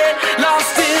 Get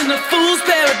lost in the fool's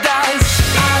paradise.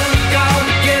 I'm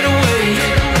gonna get away.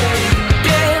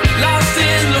 Get lost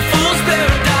in the fool's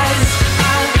paradise.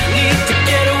 I need to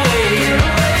get away.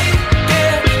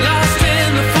 Get lost in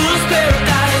the fool's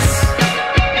paradise.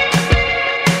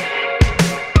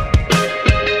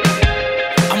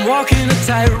 I'm walking a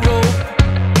tightrope.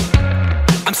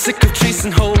 I'm sick of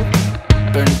chasing hope.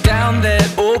 Burn down that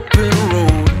open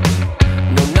road.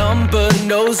 No number,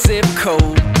 no zip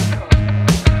code.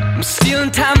 I'm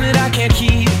stealing time that I can't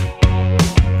keep.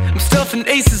 I'm stuffing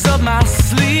aces up my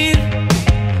sleeve.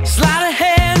 Slide a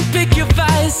hand, pick your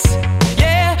vice.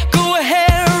 Yeah, go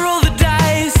ahead, roll the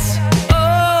dice.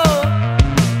 Oh,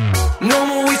 no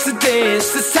more wasted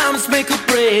days. This time let's make a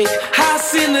break.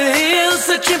 House in the hills,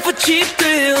 searching for cheap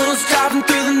thrills. Driving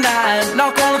through the night,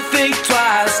 not gonna think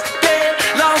twice. Get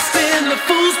lost in the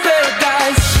fool's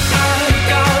paradise. I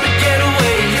gotta get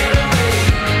away.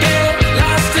 Get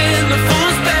lost in the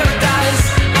fool's paradise.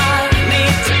 I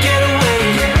need to get away.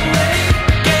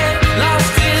 Get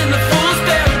lost in the fool's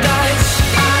paradise.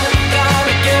 I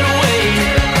gotta get away.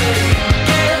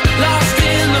 Get lost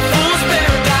in the fool's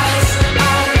paradise.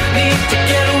 I need to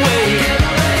get away.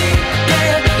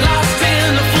 Get lost in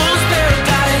the fool's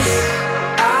paradise.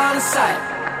 Out of sight,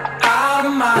 out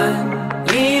of mind,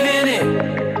 leaving it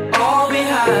all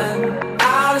behind.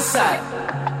 Out of sight,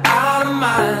 out of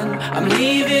mind, I'm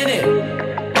leaving it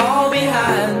all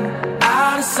behind.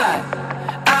 Out of sight,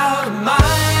 out of mind.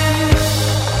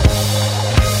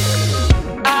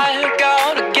 I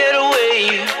gotta get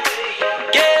away.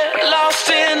 Get lost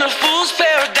in the fool's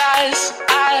paradise.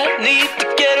 I need to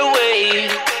get away.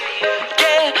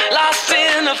 Get lost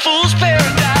in the fool's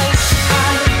paradise.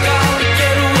 I gotta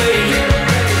get away.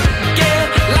 Get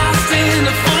lost in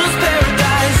the fool's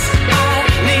paradise. I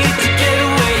need to get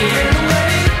away.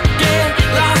 Get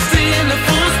lost in the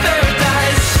fool's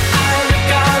paradise. I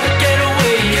gotta get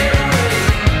away.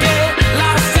 Get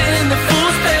lost in the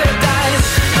fool's paradise.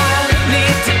 I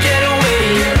need to get away.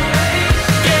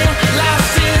 Get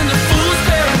lost in the fool's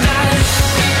paradise.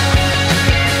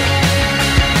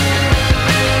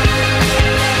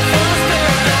 Fool's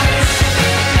paradise.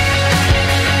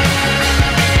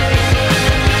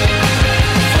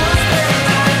 Fool's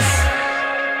paradise.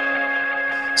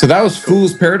 So that was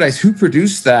Fool's Paradise. Who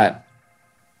produced that?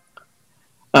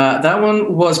 That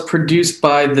one was produced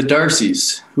by the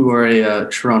Darcys, who are a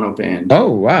Toronto band. Oh,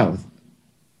 wow.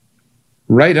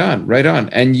 Right on, right on.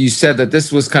 And you said that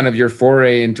this was kind of your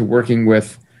foray into working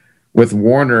with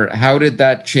Warner. How did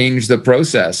that change the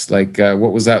process? Like,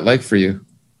 what was that like for you?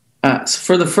 So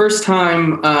for the first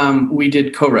time, we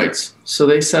did co-writes. So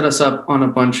they set us up on a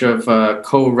bunch of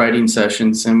co-writing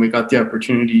sessions, and we got the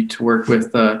opportunity to work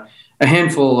with a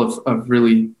handful of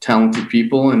really talented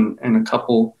people, and a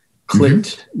couple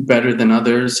clicked better than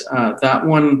others. That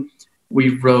one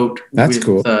we wrote with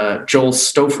cool. Joel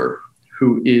Stouffer,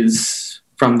 who is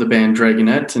from the band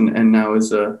Dragonette and now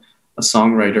is a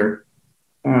songwriter.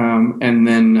 And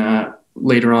then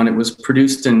later on it was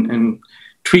produced and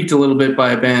tweaked a little bit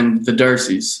by a band, the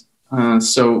Darcys.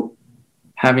 So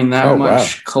having that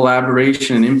much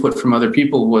collaboration and input from other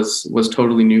people was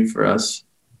totally new for us.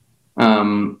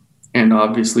 And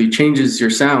obviously changes your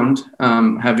sound,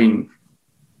 having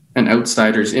an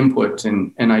outsider's input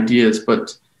and ideas.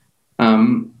 But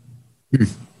I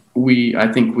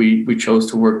think we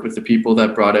chose to work with the people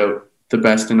that brought out the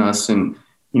best in us. And,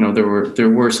 there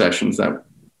were sessions that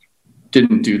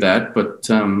didn't do that, but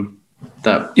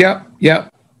that. Yeah.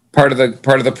 Part of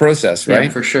the process, right? Yeah,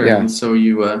 for sure. Yeah. And so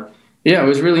it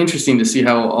was really interesting to see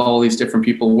how all these different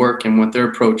people work and what their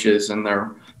approach is, and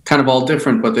they're kind of all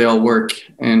different, but they all work,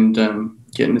 and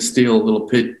getting to steal a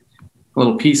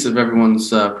little piece of everyone's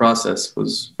process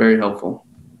was very helpful.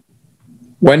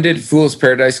 When did Fool's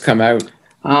Paradise come out?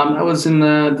 That was in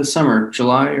the summer,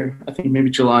 July, or I think maybe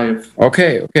July of.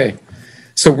 Okay.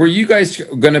 So were you guys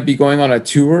going to be going on a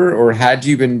tour, or had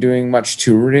you been doing much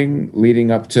touring leading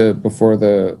up to before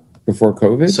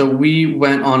COVID? So we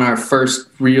went on our first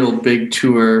real big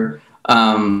tour.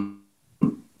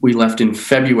 We left in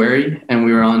February, and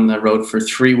we were on the road for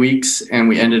 3 weeks, and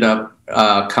we ended up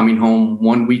coming home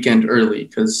one weekend early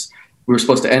because we were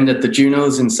supposed to end at the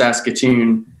Junos in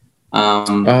Saskatoon.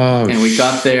 And we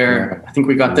got there, I think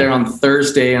we got there on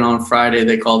Thursday, and on Friday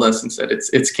they called us and said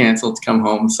it's canceled to come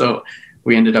home. So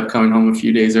we ended up coming home a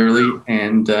few days early,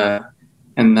 and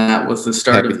that was the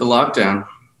start of the lockdown.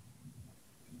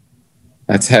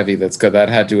 That's heavy. That's good. That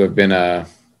had to have been an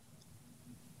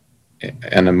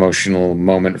emotional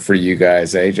moment for you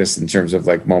guys, just in terms of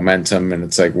like momentum. And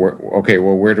it's like,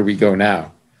 where do we go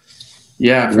now?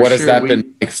 Yeah. What has that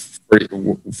been like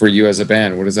for you as a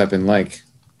band? What has that been like?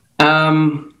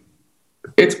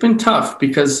 It's been tough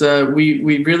because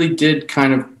we really did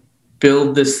kind of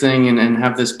build this thing and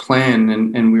have this plan,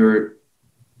 and we were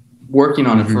working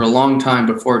on it for a long time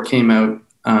before it came out.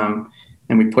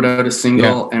 And we put out a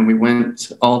single, and we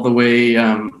went all the way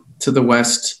to the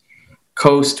West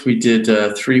Coast. We did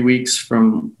 3 weeks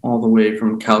all the way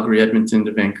from Calgary, Edmonton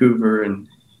to Vancouver, and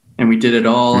we did it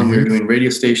all. And we were doing radio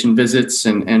station visits,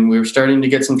 and we were starting to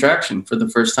get some traction. For the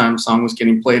first time, the song was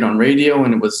getting played on radio,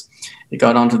 and it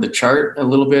got onto the chart a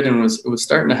little bit, and it was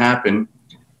starting to happen.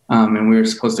 And we were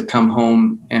supposed to come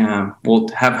home, and we'll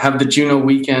have the Juno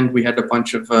weekend. We had a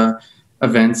bunch of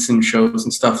events and shows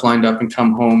and stuff lined up and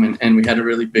come home, and we had a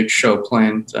really big show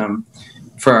planned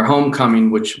for our homecoming,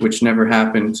 which never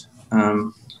happened.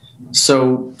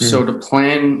 So to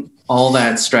plan all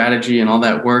that strategy and all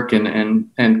that work and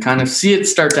kind of see it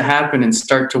start to happen and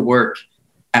start to work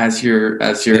as you're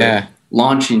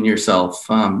launching yourself,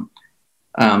 and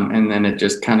then it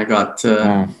just kind of got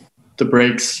the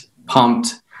brakes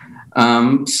pumped.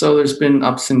 So there's been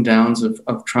ups and downs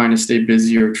of trying to stay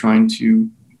busy or trying to.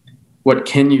 What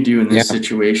can you do in this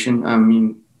situation? I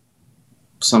mean,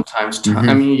 sometimes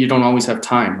I mean, you don't always have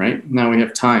time, right? Now we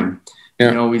have time.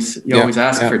 You always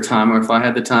ask for time, or if I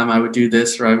had the time, I would do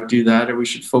this, or I would do that, or we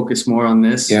should focus more on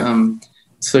this.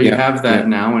 So you have that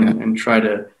now, and try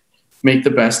to make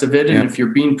the best of it. And if you're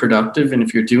being productive and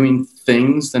if you're doing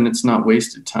things, then it's not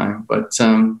wasted time. But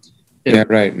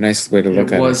nice way to look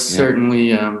at it. It was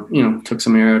certainly took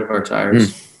some air out of our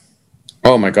tires.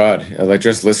 Oh my God. Like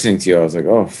just listening to you, I was like,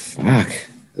 oh fuck.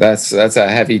 That's a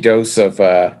heavy dose of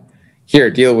here,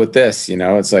 deal with this.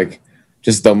 It's like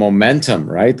just the momentum,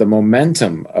 right? The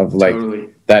momentum of like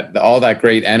that, all that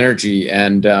great energy,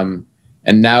 and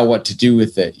now what to do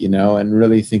with it, and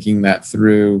really thinking that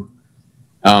through.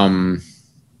 The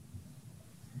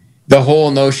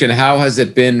whole notion, how has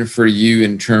it been for you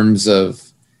in terms of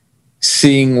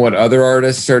seeing what other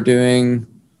artists are doing?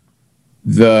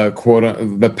 The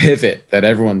pivot that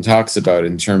everyone talks about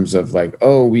in terms of like,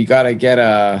 oh, we got to get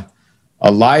a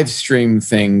live stream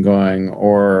thing going,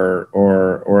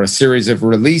 or a series of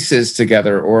releases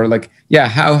together, or like,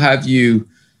 how have you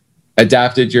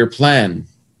adapted your plan,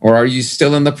 or are you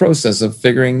still in the process of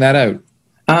figuring that out?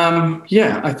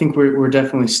 I think we're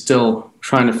definitely still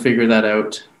trying to figure that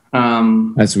out.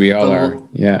 As we all are.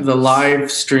 Yeah. The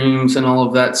live streams and all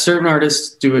of that, certain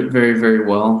artists do it very, very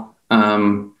well.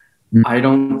 I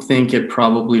don't think it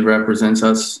probably represents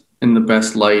us in the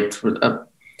best light for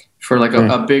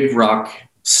a big rock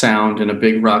sound and a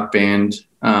big rock band.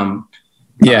 And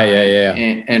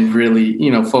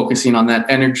really, focusing on that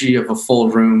energy of a full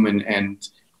room and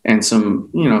some,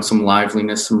 some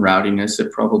liveliness, some rowdiness.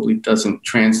 It probably doesn't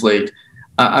translate.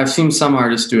 I've seen some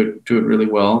artists do it really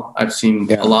well. I've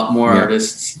seen a lot more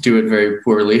artists do it very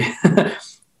poorly.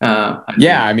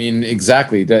 I mean,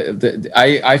 exactly.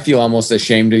 I feel almost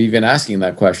ashamed of even asking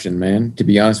that question, man, to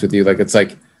be honest with you. Like, it's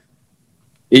like,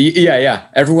 Yeah.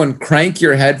 Everyone crank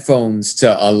your headphones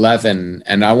to 11,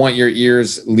 and I want your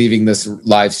ears leaving this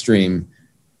live stream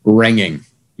ringing,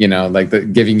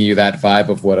 like giving you that vibe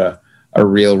of what a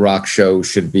real rock show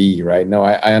should be, right? No,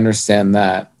 I understand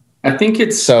that. I think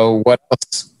it's... So what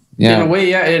else? Yeah. In a way,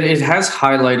 yeah, it has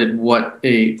highlighted what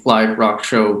a live rock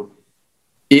show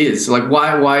is. Like,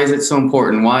 why is it so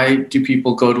important? Why do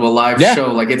people go to a live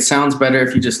show? Like, it sounds better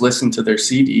if you just listen to their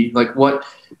CD. Like, what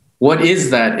is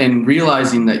that? And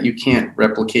realizing that you can't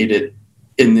replicate it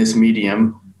in this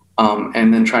medium,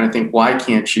 and then trying to think, why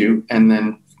can't you? And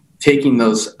then taking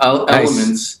those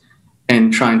elements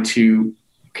and trying to,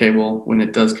 okay, well, when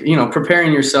it does,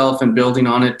 preparing yourself and building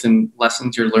on it and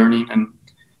lessons you're learning. And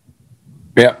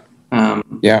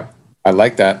I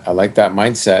like that. I like that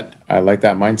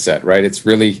mindset. Right? It's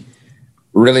really,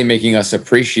 really making us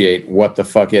appreciate what the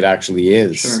fuck it actually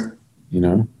is. Sure.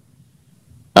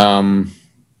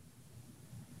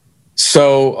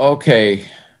 So, okay,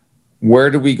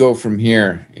 where do we go from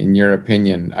here, in your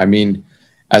opinion? I mean,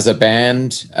 as a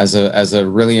band, as a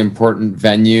really important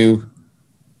venue,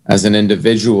 as an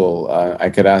individual, I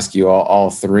could ask you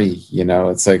all three.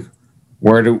 It's like,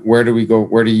 where do we go?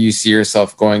 Where do you see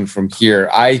yourself going from here?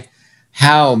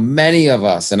 How many of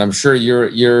us, and I'm sure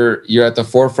you're at the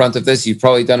forefront of this. You've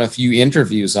probably done a few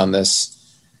interviews on this.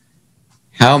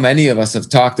 How many of us have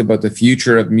talked about the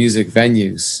future of music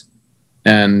venues?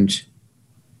 And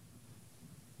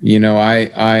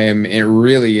I am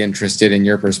really interested in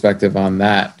your perspective on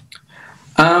that.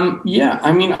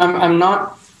 I mean, I'm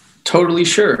not totally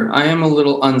sure. I am a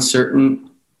little uncertain.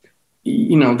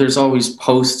 There's always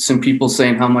posts and people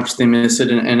saying how much they miss it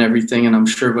and everything. And I'm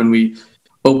sure when we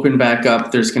open back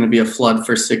up, there's going to be a flood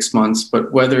for 6 months.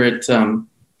 But whether it,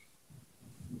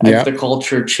 if the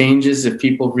culture changes, if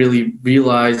people really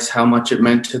realize how much it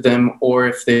meant to them, or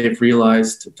if they've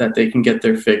realized that they can get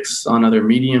their fix on other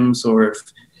mediums, or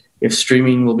if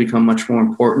streaming will become much more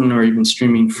important, or even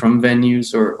streaming from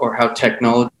venues, or how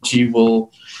technology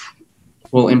will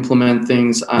implement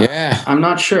things. I'm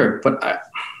not sure, but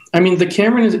I mean, the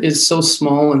Cameron is so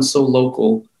small and so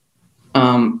local.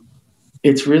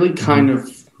 It's really kind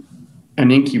of an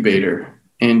incubator,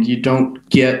 and you don't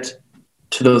get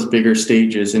to those bigger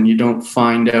stages, and you don't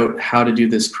find out how to do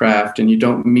this craft, and you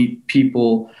don't meet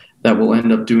people that will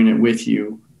end up doing it with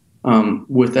you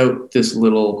without this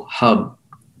little hub.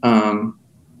 And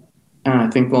I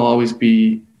think there'll always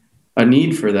be a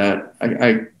need for that.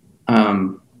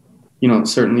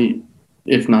 Certainly,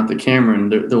 if not the Cameron,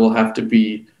 there will have to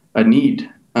be a need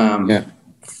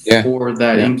for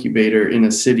that incubator in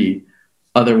a city.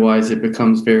 Otherwise, it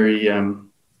becomes very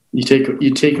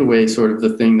you take away sort of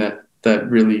the thing that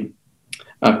really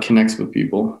connects with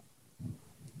people.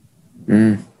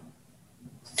 Well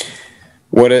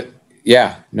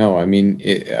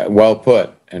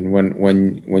put. And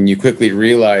when you quickly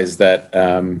realize that,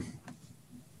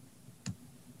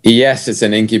 yes, it's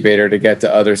an incubator to get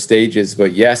to other stages,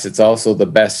 but yes, it's also the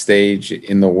best stage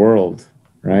in the world,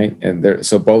 right? And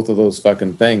so both of those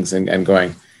fucking things, and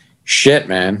going, shit,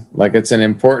 man, like it's an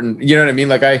important, you know what I mean?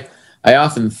 Like I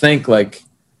often think, like,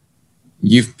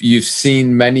 you've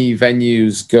seen many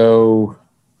venues go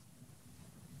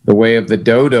the way of the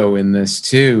dodo in this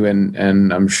too,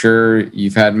 and I'm sure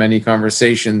you've had many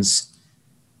conversations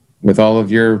with all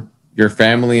of your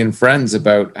family and friends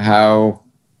about how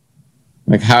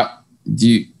do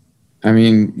you, I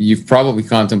mean, you've probably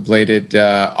contemplated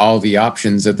all the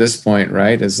options at this point,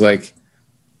 right? As like,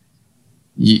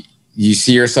 you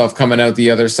see yourself coming out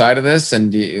the other side of this,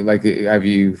 and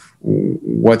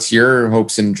what's your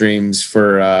hopes and dreams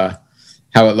for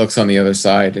how it looks on the other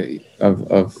side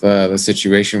of the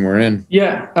situation we're in?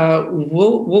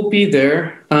 We'll be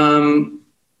there.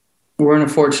 We're in a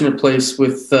fortunate place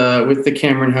with the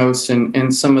Cameron House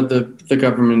and some of the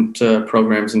government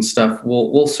programs and stuff.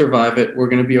 We'll survive it. We're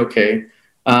going to be okay.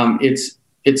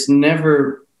 It's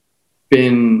never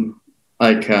been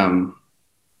like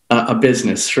a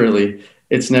business, really.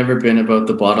 It's never been about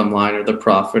the bottom line or the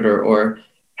profit or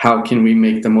how can we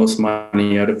make the most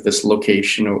money out of this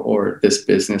location or this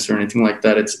business or anything like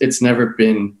that. It's never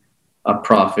been a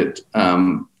profit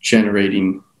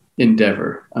generating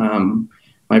endeavor.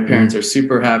 My parents are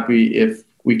super happy if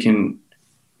we can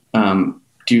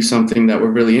do something that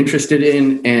we're really interested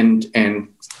in and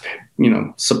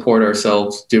support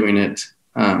ourselves doing it.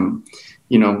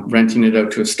 Renting it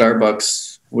out to a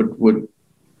Starbucks would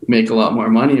make a lot more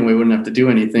money and we wouldn't have to do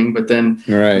anything. But then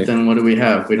what do we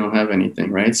have? We don't have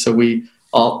anything, right? So we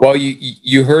all... Well,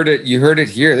 you heard it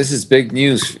here. This is big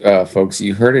news, folks.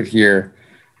 You heard it here.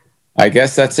 I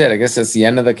guess that's it. I guess that's the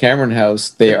end of the Cameron House.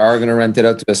 They are going to rent it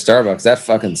out to a Starbucks. That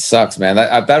fucking sucks, man.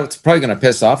 That's probably going to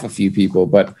piss off a few people,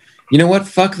 but you know what?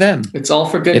 Fuck them. It's all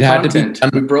for good content.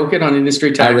 We broke it on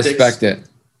Industry Tactics. I respect it.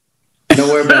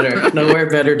 Nowhere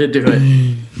better to do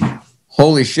it.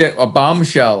 Holy shit. A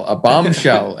bombshell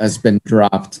has been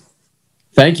dropped.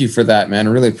 Thank you for that, man.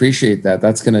 I really appreciate that.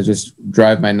 That's going to just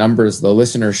drive my numbers, the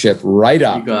listenership right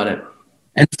up. You got it.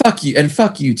 And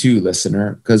fuck you too,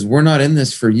 listener, because we're not in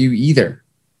this for you either.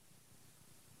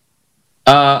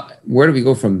 Where do we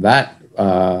go from that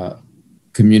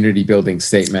community building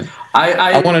statement?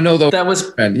 I want to know, though. That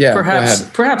was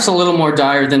perhaps a little more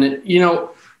dire than it. You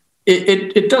know,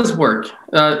 it does work.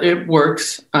 It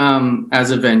works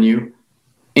as a venue,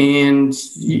 and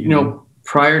you know,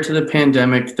 prior to the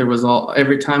pandemic, there was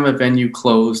every time a venue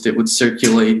closed, it would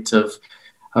circulate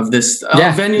of this.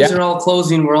 Venues are all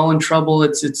closing. We're all in trouble.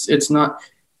 It's not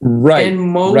right.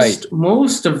 And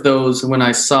most of those, when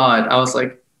I saw it, I was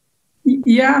like,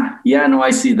 yeah, no,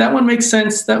 I see that one makes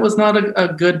sense. That was not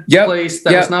a good place.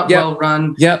 That was not well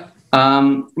run.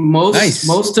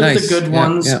 Most of the good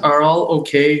ones are all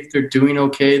okay. They're doing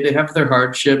okay. They have their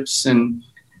hardships and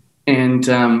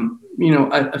you know,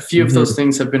 a few of those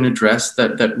things have been addressed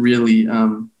that really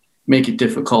make it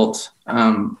difficult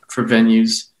for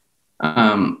venues.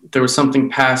 There was something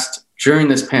passed during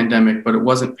this pandemic, but it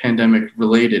wasn't pandemic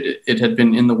related. It had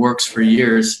been in the works for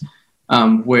years,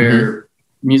 where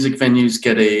music venues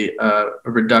get a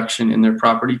reduction in their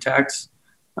property tax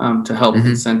to help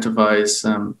incentivize.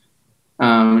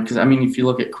 Because I mean, if you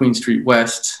look at Queen Street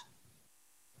West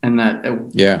and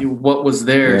what was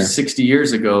there 60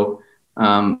 years ago,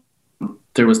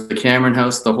 there was the Cameron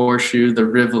House, the Horseshoe, the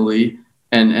Rivoli,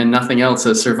 and nothing else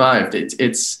has survived.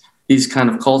 It's these kind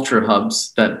of culture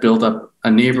hubs that build up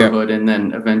a neighborhood and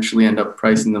then eventually end up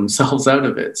pricing themselves out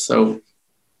of it. So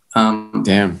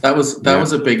that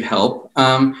was a big help.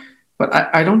 But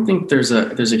I don't think there's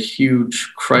a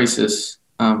huge crisis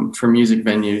for music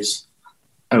venues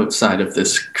outside of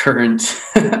this current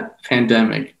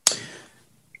pandemic.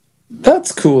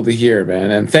 That's cool to hear,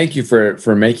 man. And thank you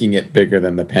for making it bigger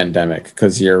than the pandemic,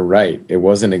 because you're right. It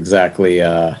wasn't exactly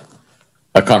a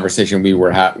conversation we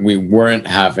weren't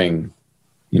having,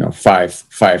 you know,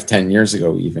 10 years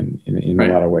ago, even in a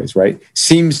lot of ways, right?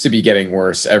 Seems to be getting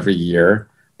worse every year,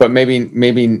 but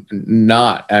maybe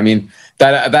not. I mean,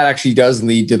 that actually does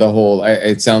lead to the whole,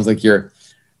 it sounds like you're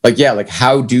like,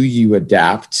 how do you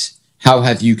adapt? How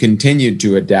have you continued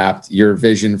to adapt your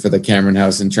vision for the Cameron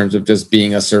House in terms of just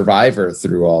being a survivor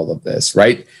through all of this,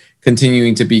 right?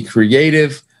 Continuing to be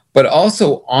creative, but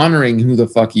also honoring who the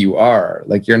fuck you are.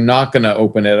 Like, you're not going to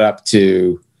open it up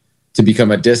to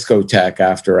become a discotheque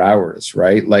after hours,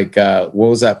 right? Like, what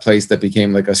was that place that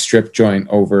became like a strip joint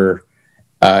over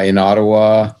in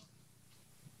Ottawa?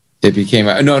 It became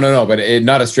but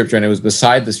not a strip joint. It was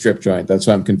beside the strip joint. That's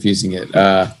why I'm confusing it.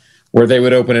 Where they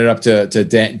would open it up to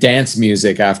dance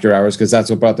music after hours, because that's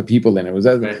what brought the people in.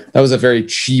 That was a very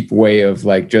cheap way of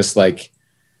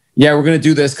we're going to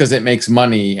do this because it makes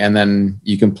money, and then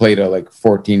you can play to like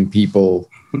 14 people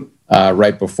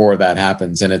right before that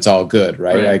happens, and it's all good,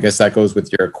 right? I guess that goes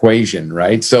with your equation,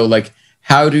 right? So like,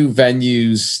 how do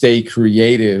venues stay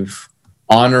creative,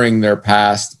 honoring their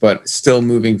past, but still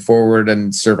moving forward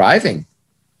and surviving?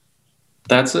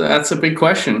 That's a big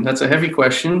question. That's a heavy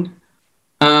question.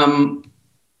 I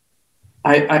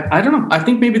don't know. I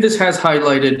think maybe this has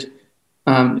highlighted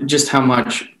just how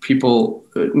much people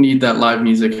need that live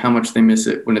music, how much they miss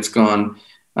it when it's gone,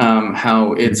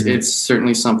 how it's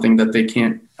certainly something that they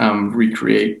can't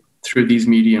recreate through these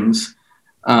mediums.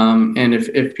 And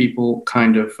if people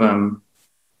kind of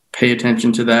pay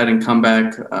attention to that and come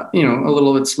back, a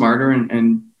little bit smarter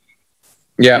and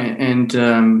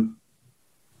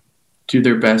do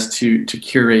their best to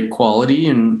curate quality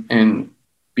and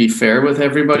be fair with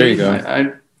everybody. There you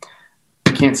go.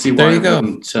 I can't see why it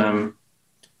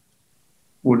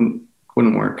wouldn't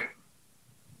work.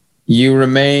 You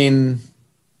remain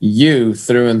you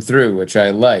through and through, which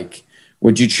I like.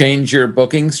 Would you change your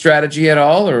booking strategy at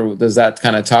all, or does that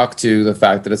kind of talk to the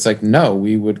fact that it's like, no,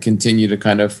 we would continue to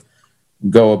kind of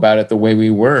go about it the way we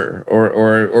were,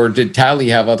 or did Tally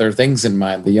have other things in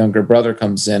mind? The younger brother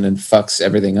comes in and fucks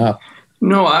everything up.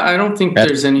 No, I don't think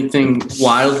there's anything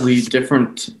wildly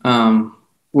different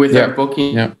with our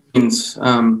bookings.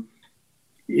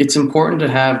 It's important to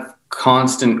have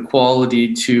constant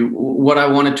quality. To what I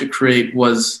wanted to create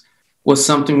was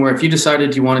something where if you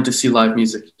decided you wanted to see live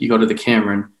music, you go to the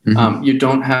Cameron. You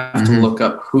don't have to look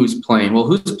up who's playing. Well,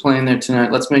 who's playing there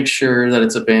tonight? Let's make sure that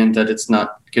it's a band that it's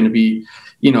not going to be,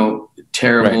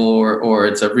 terrible or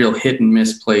it's a real hit and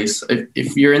miss place.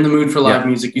 If you're in the mood for live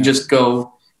music, you just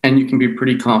go and you can be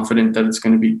pretty confident that it's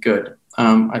going to be good.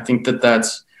 I think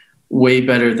that's way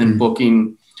better than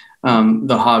booking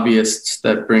the hobbyists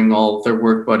that bring all of their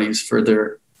work buddies for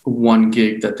their one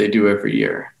gig that they do every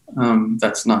year.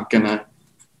 That's not going to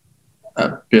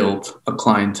build a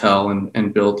clientele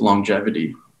and build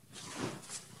longevity.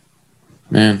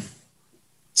 Man,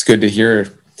 it's good to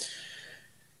hear.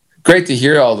 Great to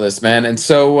hear all this, man. And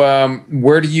so,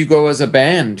 where do you go as a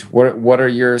band? What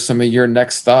are some of your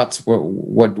next thoughts?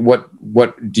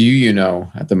 What do you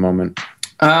know at the moment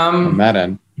on that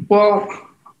end? Well,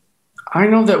 I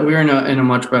know that we're in a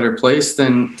much better place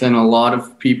than a lot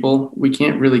of people. We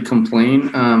can't really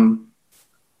complain.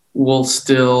 We'll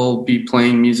still be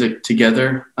playing music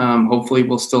together. Hopefully,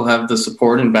 we'll still have the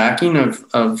support and backing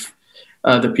of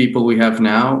the people we have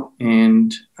now,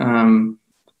 and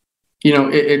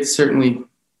it certainly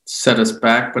set us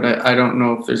back, but I don't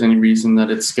know if there's any reason that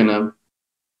it's going to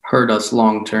hurt us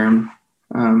long term.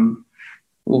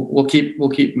 We'll keep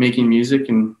making music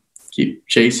and keep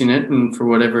chasing it, and for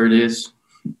whatever it is.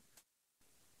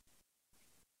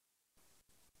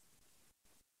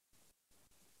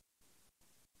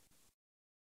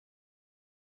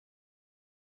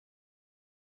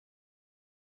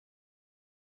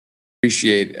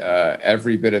 Appreciate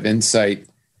every bit of insight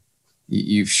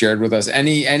you've shared with us.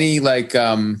 Any like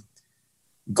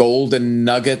golden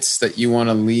nuggets that you want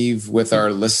to leave with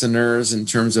our listeners in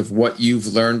terms of what you've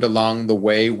learned along the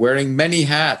way, wearing many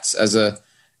hats as a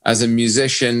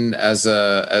musician, as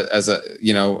a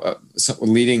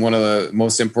leading one of the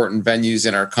most important venues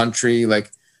in our country? Like,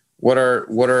 what are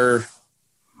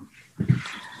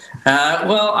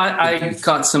well, I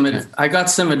got some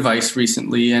advice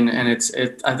recently, and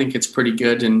I think it's pretty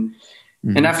good.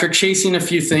 And after chasing a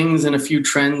few things and a few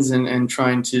trends and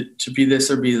trying to be this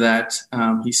or be that,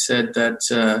 he said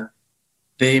that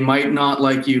they might not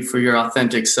like you for your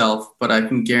authentic self, but I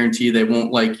can guarantee they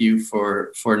won't like you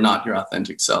for not your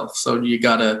authentic self. So you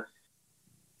gotta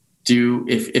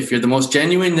if you're the most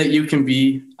genuine that you can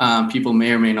be, people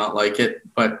may or may not like it,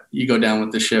 but you go down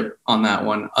with the ship on that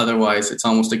one. Otherwise, it's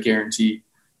almost a guarantee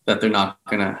that they're not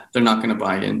gonna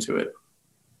buy into it.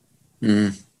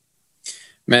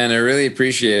 Man, I really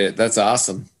appreciate it. That's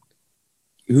awesome.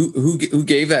 Who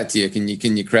gave that to you?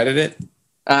 Can you credit it?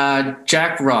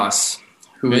 Jack Ross.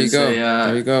 There you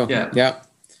go. Yeah.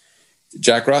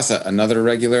 Jack Ross, another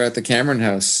regular at the Cameron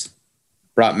House,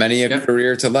 brought many a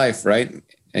career to life, right?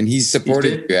 And he's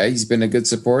supported you. He's been a good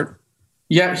support.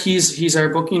 Yeah, he's our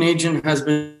booking agent, has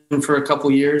been for a couple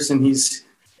years, and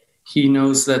he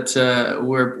knows that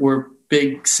we're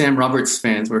big Sam Roberts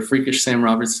fans. We're freakish Sam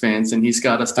Roberts fans, and he's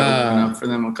got us to open up for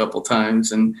them a couple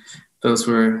times, and those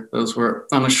were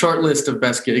on a short list of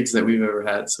best gigs that we've ever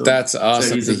had. So that's awesome.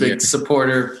 So he's a big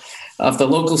supporter of the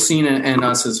local scene and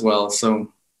us as well.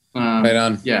 So right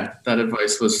on. Yeah, that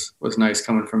advice was nice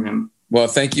coming from him. Well,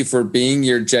 thank you for being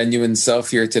your genuine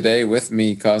self here today with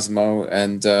me, Cosmo,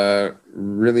 and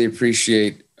really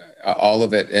appreciate all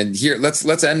of it. And here,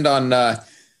 let's end on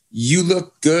 "You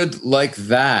Look Good Like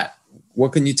That."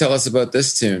 What can you tell us about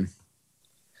this tune?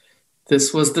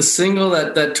 This was the single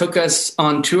that took us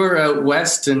on tour out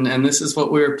west, and this is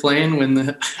what we were playing when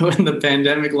the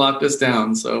pandemic locked us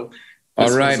down. So,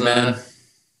 all right, man,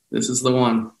 this is the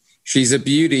one. She's a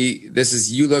beauty. This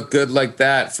is "You Look Good Like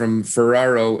That" from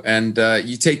Ferraro, and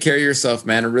you take care of yourself,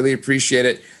 man. I really appreciate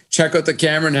it. Check out the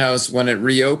Cameron House when it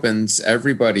reopens,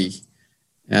 everybody,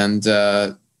 and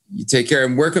you take care.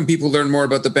 And where can people learn more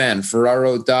about the band?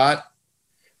 Ferraro.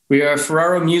 We are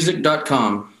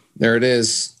ferraromusic.com. There it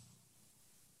is.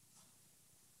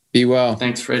 Be well.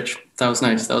 Thanks, Rich. That was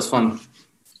nice. That was fun.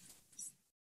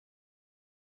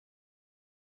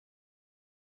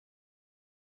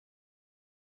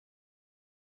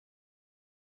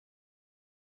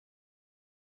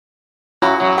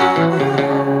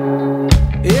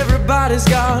 Everybody's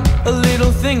got a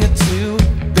little thing or two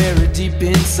buried deep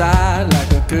inside,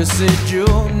 like a cursed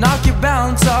jewel. Knock your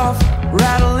balance off,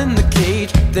 rattle in the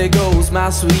cage. There goes my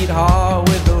sweetheart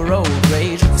with the road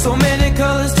rage. So many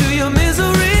colors to your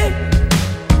misery.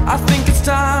 I think it's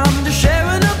time to share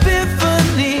an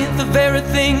epiphany. The very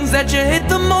things that you hate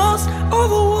the most are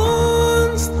the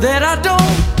ones that I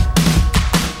don't.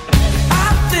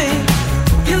 I think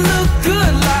you look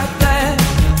good like that,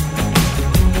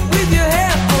 with your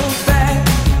hair pulled back,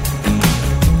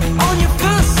 on your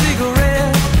first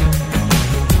cigarette,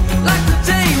 like the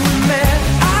day we met.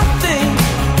 I think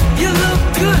you look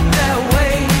good that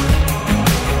way,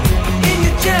 in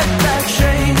your jet black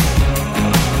shades.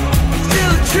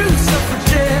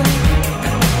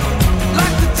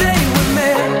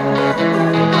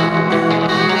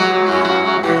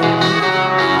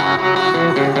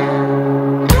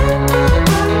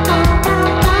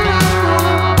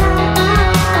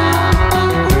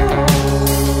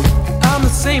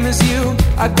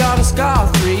 I got a scar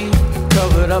 3,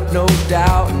 covered up no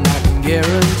doubt, and I can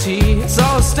guarantee it's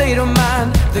all a state of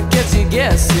mind that gets you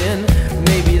guessing.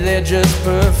 Maybe they're just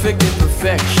perfect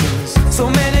imperfections. So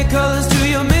many colors to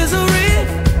your misery.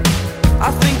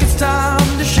 I think it's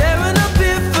time to share an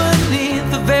epiphany.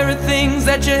 The very things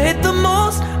that you hate the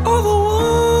most are the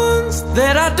ones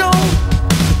that I don't.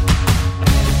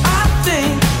 I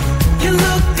think you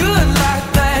look good like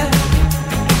that,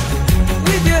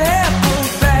 with your hair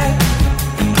pulled back,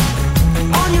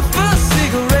 on your first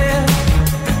cigarette,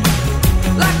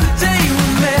 like the day we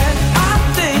met. I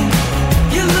think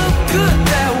you look good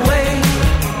that way,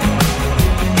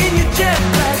 in your jet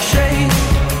black shades,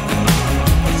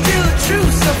 still a true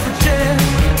suffragette,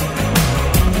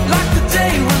 like the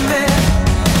day we met.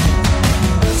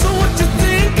 So what you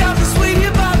think? I'll just wait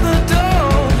here by the door.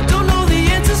 Don't know the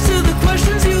answers to the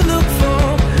questions you look for.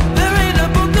 There ain't a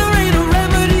book, there ain't a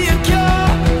remedy, a cure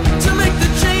to make the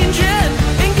change yet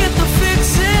and get the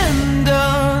fixing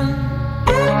done.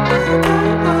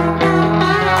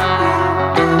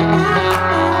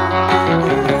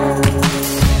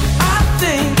 I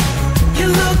think you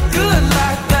look good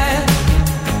like that,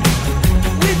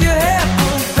 with your hair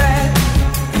pulled back,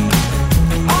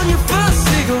 on your first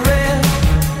cigarette,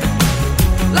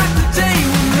 like the day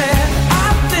we met. I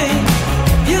think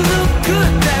you look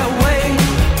good that way,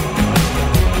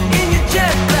 in your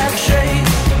jet black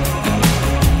shades,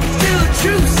 still a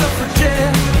true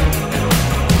suffragette,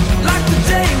 like the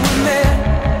day we met.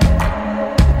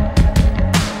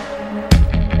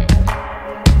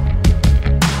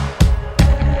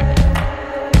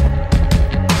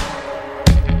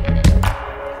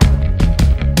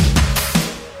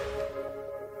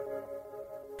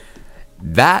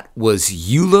 That was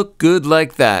You Look Good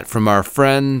Like That from our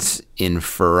friends in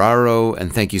Ferraro.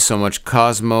 And thank you so much,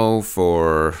 Cosmo,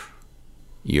 for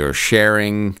your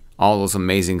sharing all those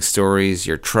amazing stories,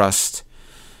 your trust,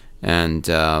 and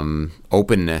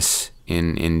openness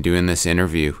in doing this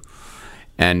interview.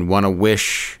 And want to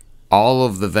wish all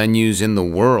of the venues in the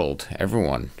world,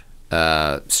 everyone,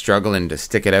 struggling to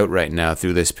stick it out right now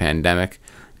through this pandemic,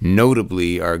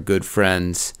 notably our good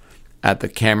friends at the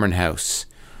Cameron House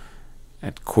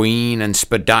at Queen and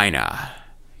Spadina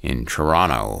in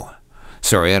Toronto.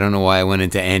 Sorry, I don't know why I went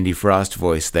into Andy Frost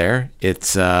voice there.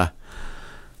 It's a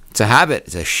habit.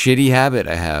 It's a shitty habit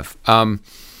I have.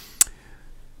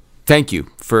 Thank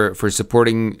you for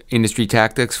supporting Industry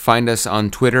Tactics. Find us on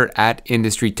Twitter at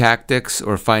Industry Tactics,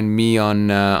 or find me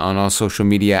on all social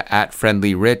media at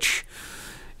Friendly Rich.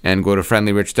 And go to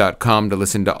friendlyrich.com to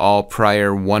listen to all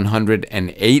prior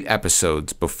 108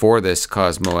 episodes before this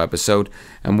Cosmo episode.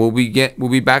 And we'll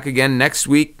be back again next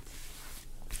week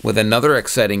with another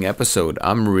exciting episode.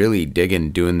 I'm really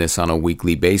digging doing this on a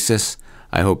weekly basis.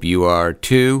 I hope you are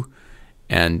too.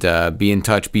 And be in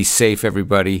touch. Be safe,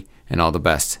 everybody, and all the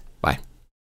best.